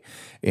way.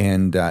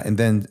 And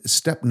then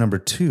step number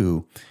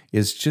 2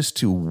 is just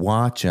to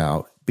watch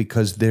out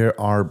because there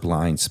are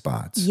blind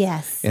spots.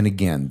 Yes. And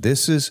again,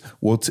 this is,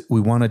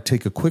 we want to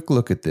take a quick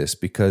look at this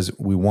because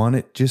we want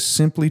it just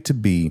simply to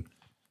be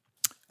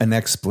an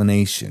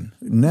explanation.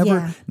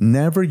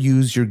 Never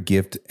use your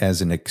gift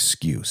as an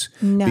excuse.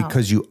 No.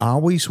 Because you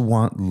always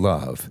want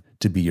love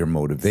to be your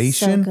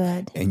motivation. So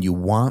good. And you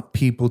want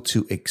people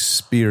to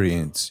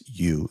experience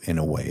you in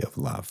a way of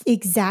love.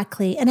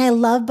 Exactly. And I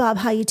love, Bob,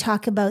 how you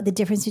talk about the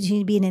difference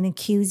between being an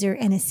accuser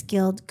and a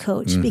skilled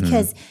coach,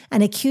 because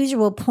an accuser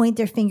will point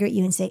their finger at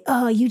you and say,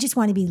 oh, you just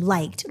want to be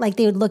liked. Like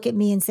they would look at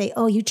me and say,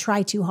 oh, you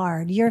try too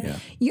hard.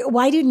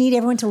 Why do you need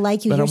everyone to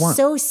like you? You're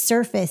so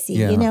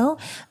surfacey,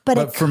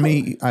 But for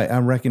me, I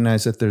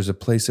recognize that there's a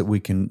place that we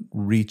can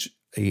reach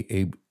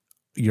a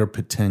your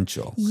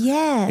potential.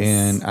 Yes.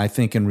 And I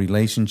think in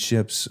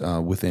relationships,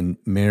 within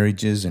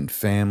marriages and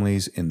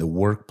families, in the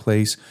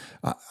workplace,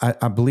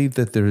 I believe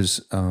that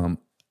there's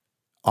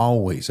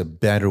always a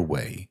better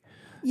way,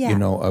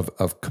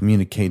 of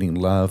communicating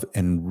love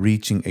and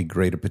reaching a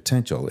greater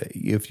potential.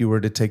 If you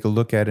were to take a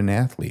look at an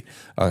athlete,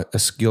 a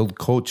skilled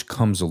coach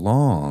comes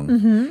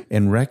along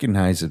and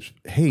recognizes,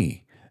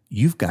 hey,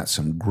 you've got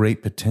some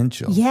great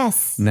potential.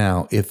 Yes.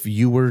 Now, if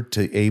you were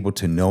to able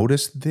to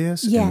notice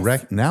this,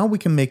 now we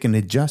can make an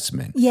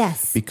adjustment.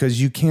 Yes.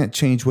 Because you can't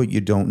change what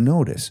you don't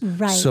notice.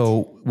 Right.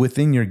 So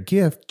within your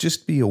gift,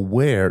 just be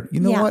aware,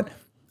 you know what?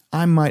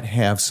 I might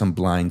have some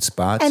blind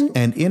spots.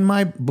 And in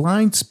my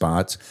blind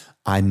spots,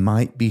 I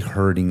might be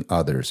hurting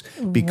others.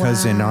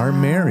 Because in our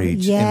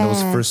marriage, in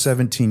those first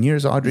 17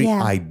 years, Audrey,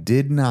 I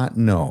did not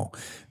know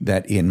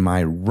that in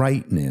my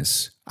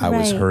rightness, I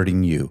was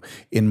hurting you.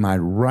 In my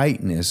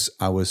rightness,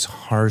 I was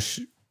harsh,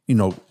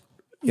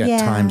 at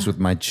times with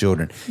my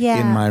children.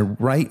 In my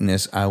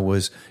rightness, I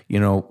was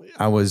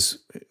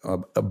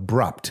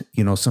abrupt,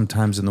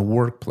 sometimes in the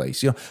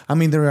workplace.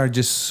 There are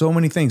just so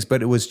many things,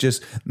 but it was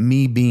just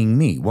me being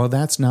me. Well,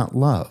 that's not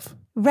love.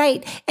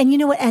 Right. And you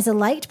know what? As a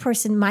liked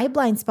person, my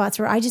blind spots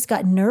were I just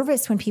got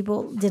nervous when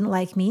people didn't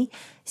like me.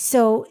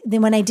 So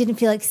then when I didn't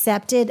feel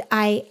accepted,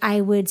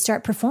 I would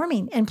start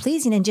performing and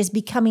pleasing and just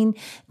becoming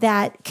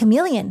that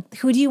chameleon.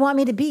 Who do you want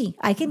me to be?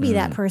 I can be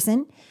that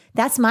person.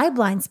 That's my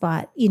blind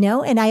spot,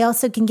 and I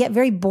also can get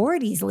very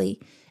bored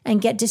easily and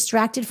get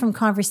distracted from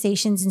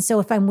conversations. And so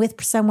if I'm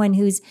with someone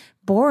who's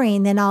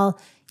boring, then I'll,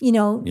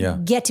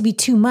 get to be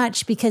too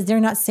much because they're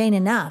not saying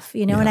enough,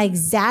 and I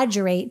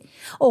exaggerate.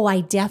 Oh,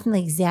 I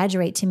definitely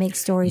exaggerate to make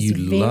stories.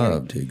 You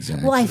love to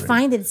exaggerate. Well, I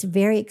find that it's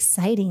very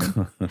exciting.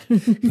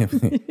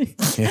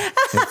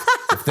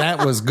 If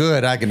that was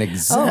good, I can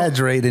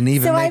exaggerate and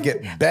even make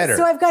it better.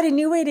 So I've got a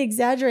new way to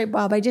exaggerate,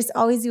 Bob. I just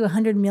always do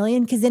 100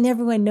 million because then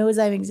everyone knows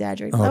I'm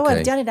exaggerating. Okay. Oh,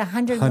 I've done it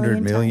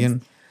 100 million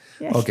times.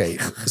 Okay,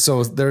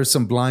 so there's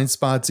some blind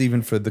spots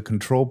even for the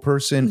control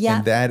person,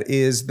 and that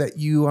is that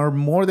you are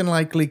more than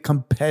likely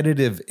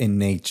competitive in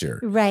nature.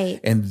 Right.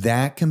 And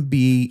that can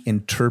be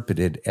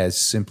interpreted as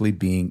simply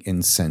being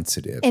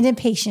insensitive. And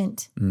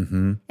impatient.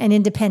 And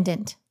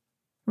independent.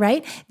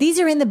 Right? These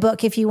are in the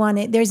book if you want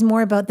it. There's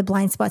more about the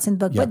blind spots in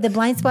the book. But the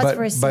blind spots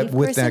for a safe person. But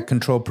with that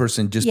control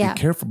person, just be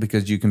careful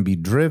because you can be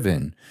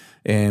driven.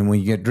 And when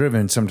you get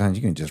driven, sometimes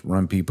you can just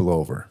run people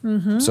over.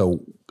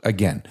 So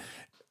again,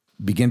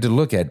 begin to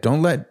look at,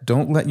 don't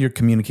let your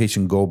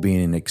communication goal be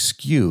an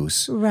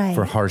excuse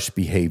for harsh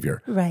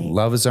behavior. Right.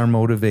 Love is our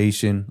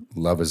motivation.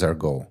 Love is our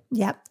goal.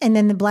 Yep. And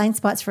then the blind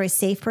spots for a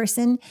safe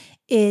person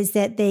is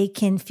that they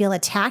can feel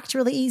attacked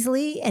really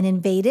easily and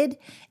invaded,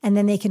 and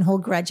then they can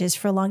hold grudges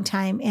for a long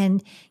time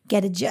and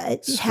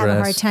have a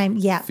hard time.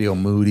 Yeah. Feel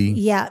moody.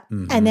 Yeah.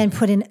 And then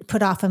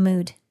put off a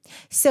mood.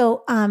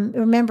 So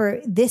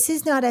remember, this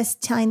is not us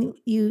telling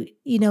you,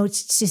 to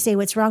say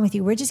what's wrong with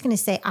you. We're just going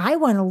to say, I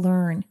want to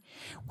learn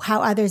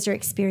how others are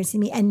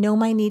experiencing me and know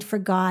my need for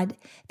God,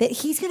 that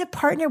He's going to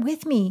partner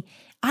with me.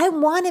 I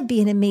want to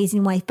be an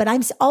amazing wife, but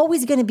I'm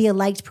always going to be a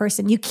liked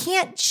person. You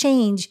can't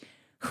change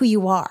who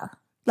you are.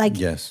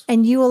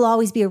 And you will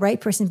always be a right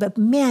person, but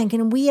man,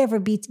 can we ever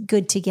be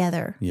good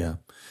together? Yeah.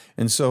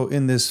 And so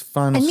in this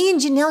fun... And me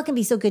and Janelle can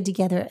be so good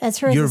together. As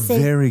her, you're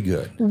very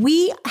good.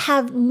 We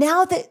have,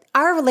 now that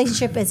our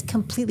relationship is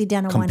completely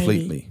done a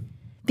 180.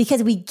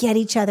 Because we get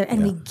each other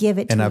and we give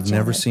it to each other. And I've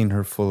never seen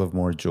her full of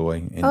more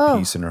joy and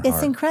peace in her heart.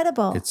 It's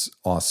incredible. It's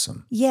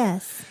awesome.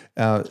 Yes.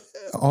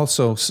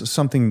 Also,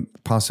 something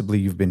possibly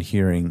you've been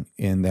hearing,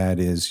 and that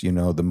is,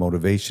 the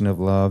motivation of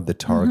love, the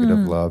target of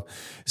love.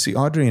 See,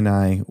 Audrey and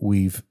I,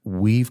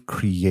 we've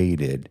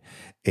created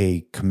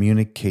a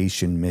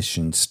communication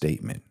mission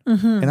statement.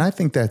 And I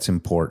think that's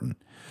important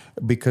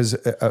because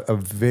a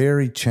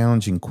very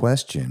challenging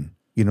question,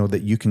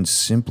 that you can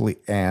simply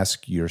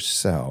ask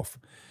yourself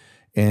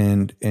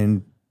and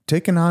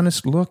take an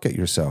honest look at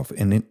yourself,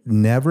 and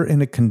never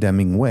in a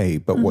condemning way,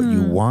 but what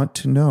you want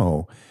to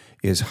know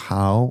is,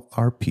 how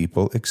are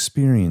people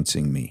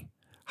experiencing me?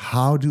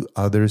 How do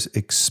others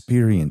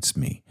experience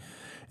me?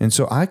 And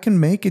so I can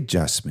make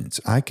adjustments.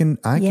 I can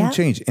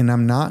change, and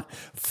I'm not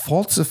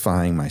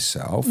falsifying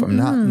myself.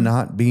 I'm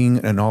not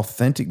being an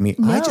authentic me.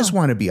 No. I just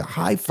want to be a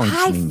high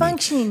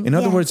functioning me. In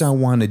other words, I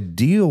want to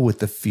deal with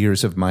the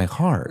fears of my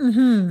heart.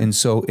 And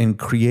so in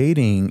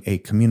creating a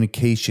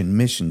communication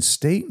mission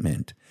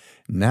statement,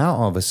 now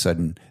all of a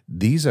sudden,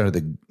 these are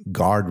the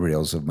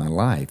guardrails of my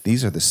life.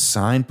 These are the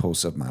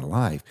signposts of my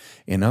life.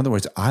 In other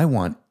words, I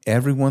want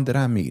everyone that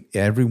I meet,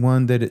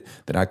 everyone that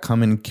I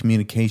come in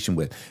communication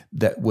with,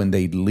 that when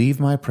they leave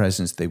my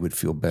presence, they would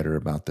feel better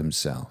about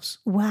themselves.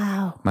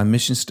 Wow. My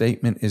mission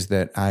statement is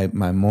that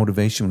my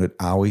motivation would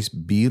always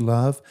be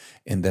love,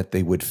 and that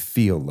they would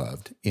feel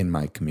loved in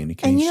my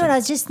communication. And you know what? I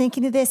was just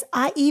thinking of this.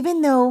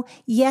 Even though,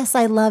 yes,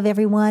 I love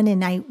everyone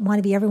and I want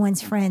to be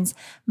everyone's friends,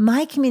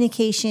 my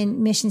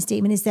communication mission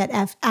statement is that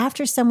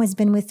after someone's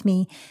been with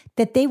me,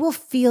 that they will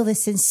feel the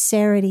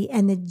sincerity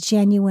and the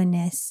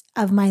genuineness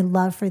of my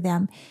love for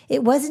them.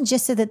 It wasn't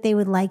just so that they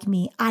would like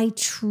me. I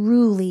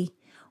truly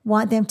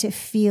want them to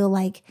feel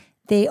like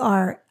they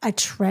are a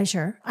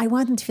treasure. I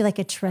want them to feel like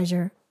a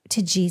treasure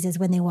to Jesus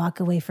when they walk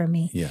away from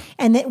me. Yeah.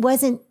 And it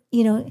wasn't,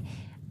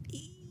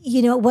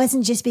 it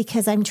wasn't just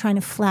because I'm trying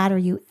to flatter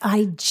you.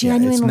 I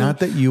genuinely. It's not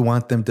that you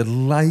want them to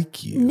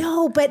like you.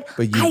 No, but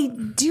I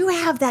do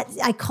have that.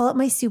 I call it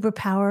my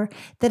superpower,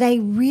 that I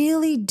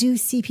really do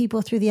see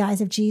people through the eyes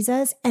of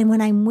Jesus. And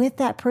when I'm with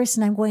that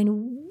person, I'm going,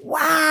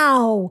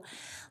 wow,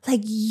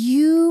 like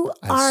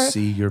I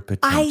see your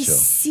potential. I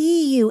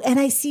see you, and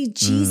I see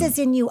Jesus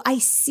in you. I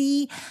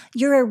see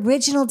your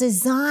original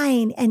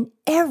design, and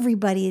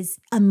everybody is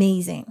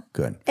amazing.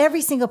 Good.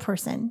 Every single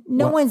person.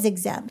 No one's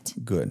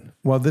exempt. Good.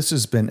 Well, this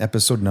has been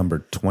episode number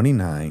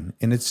 29,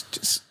 and it's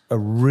just a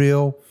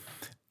real,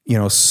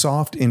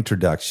 soft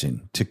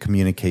introduction to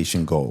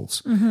communication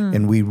goals. Mm-hmm.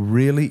 And we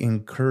really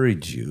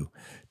encourage you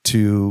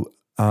to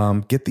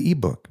get the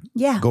ebook.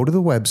 Yeah. Go to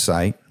the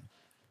website,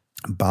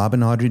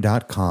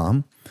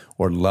 bobandAudrey.com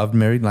or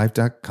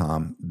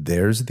lovemarriedlife.com.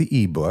 There's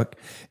the ebook,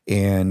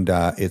 and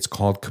it's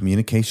called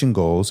Communication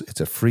Goals.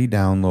 It's a free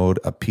download,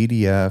 a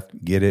PDF.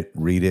 Get it,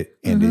 read it,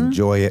 and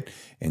enjoy it,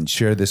 and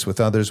share this with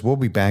others. We'll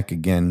be back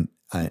again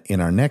in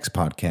our next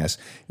podcast,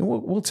 and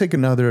we'll take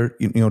another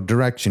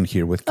direction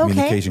here with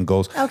communication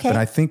goals. Okay. But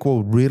I think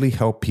will really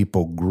help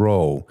people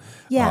grow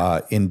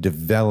in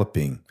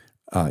developing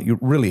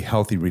really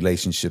healthy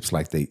relationships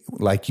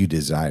like you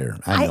desire.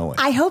 I know it.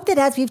 I hope that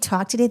as we've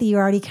talked today, that you're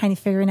already kind of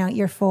figuring out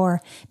your 4.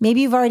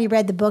 Maybe you've already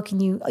read the book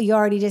and you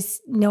already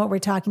just know what we're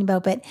talking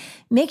about. But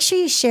make sure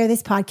you share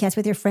this podcast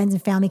with your friends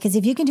and family, because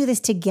if you can do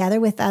this together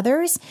with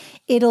others,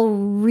 it'll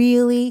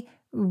really,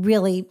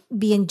 really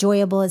be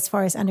enjoyable as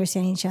far as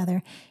understanding each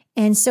other.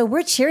 And so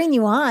we're cheering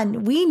you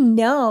on. We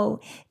know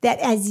that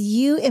as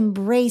you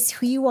embrace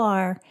who you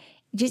are,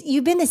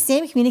 you've been the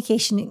same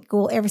communication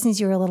goal ever since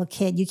you were a little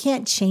kid. You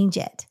can't change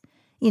it.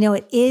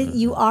 It is,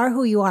 you are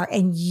who you are,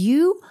 and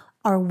you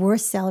are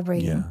worth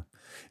celebrating. Yeah.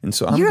 And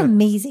so you're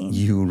amazing.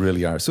 You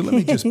really are. So let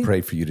me just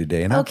pray for you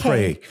today. And I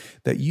pray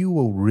that you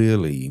will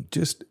really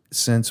just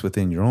sense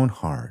within your own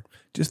heart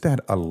just that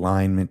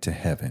alignment to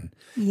heaven.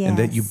 Yes. And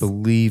that you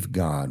believe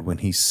God when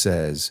he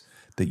says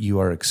that you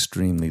are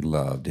extremely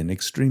loved and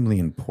extremely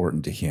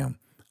important to him.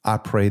 I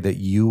pray that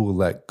you will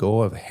let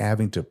go of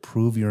having to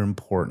prove your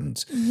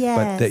importance,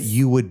 but that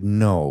you would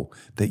know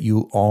that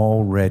you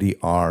already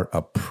are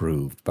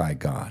approved by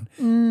God.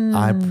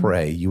 I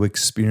pray you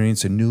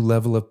experience a new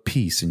level of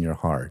peace in your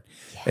heart.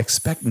 Yes.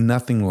 Expect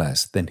nothing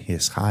less than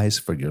his highs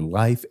for your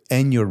life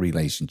and your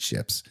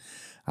relationships.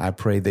 I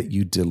pray that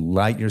you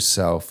delight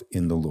yourself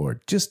in the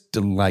Lord. Just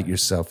delight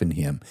yourself in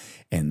him.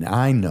 And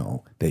I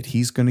know that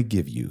he's going to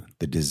give you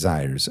the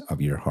desires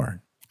of your heart.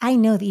 I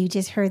know that you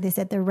just heard this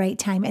at the right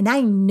time. And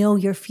I know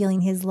you're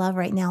feeling his love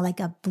right now like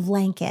a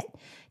blanket.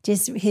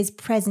 Just his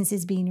presence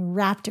is being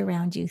wrapped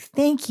around you.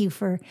 Thank you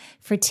for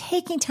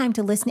taking time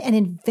to listen and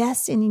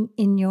invest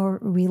in your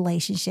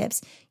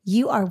relationships.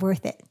 You are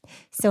worth it.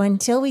 So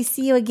until we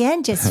see you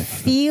again, just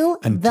feel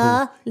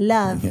the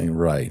love.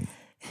 Right.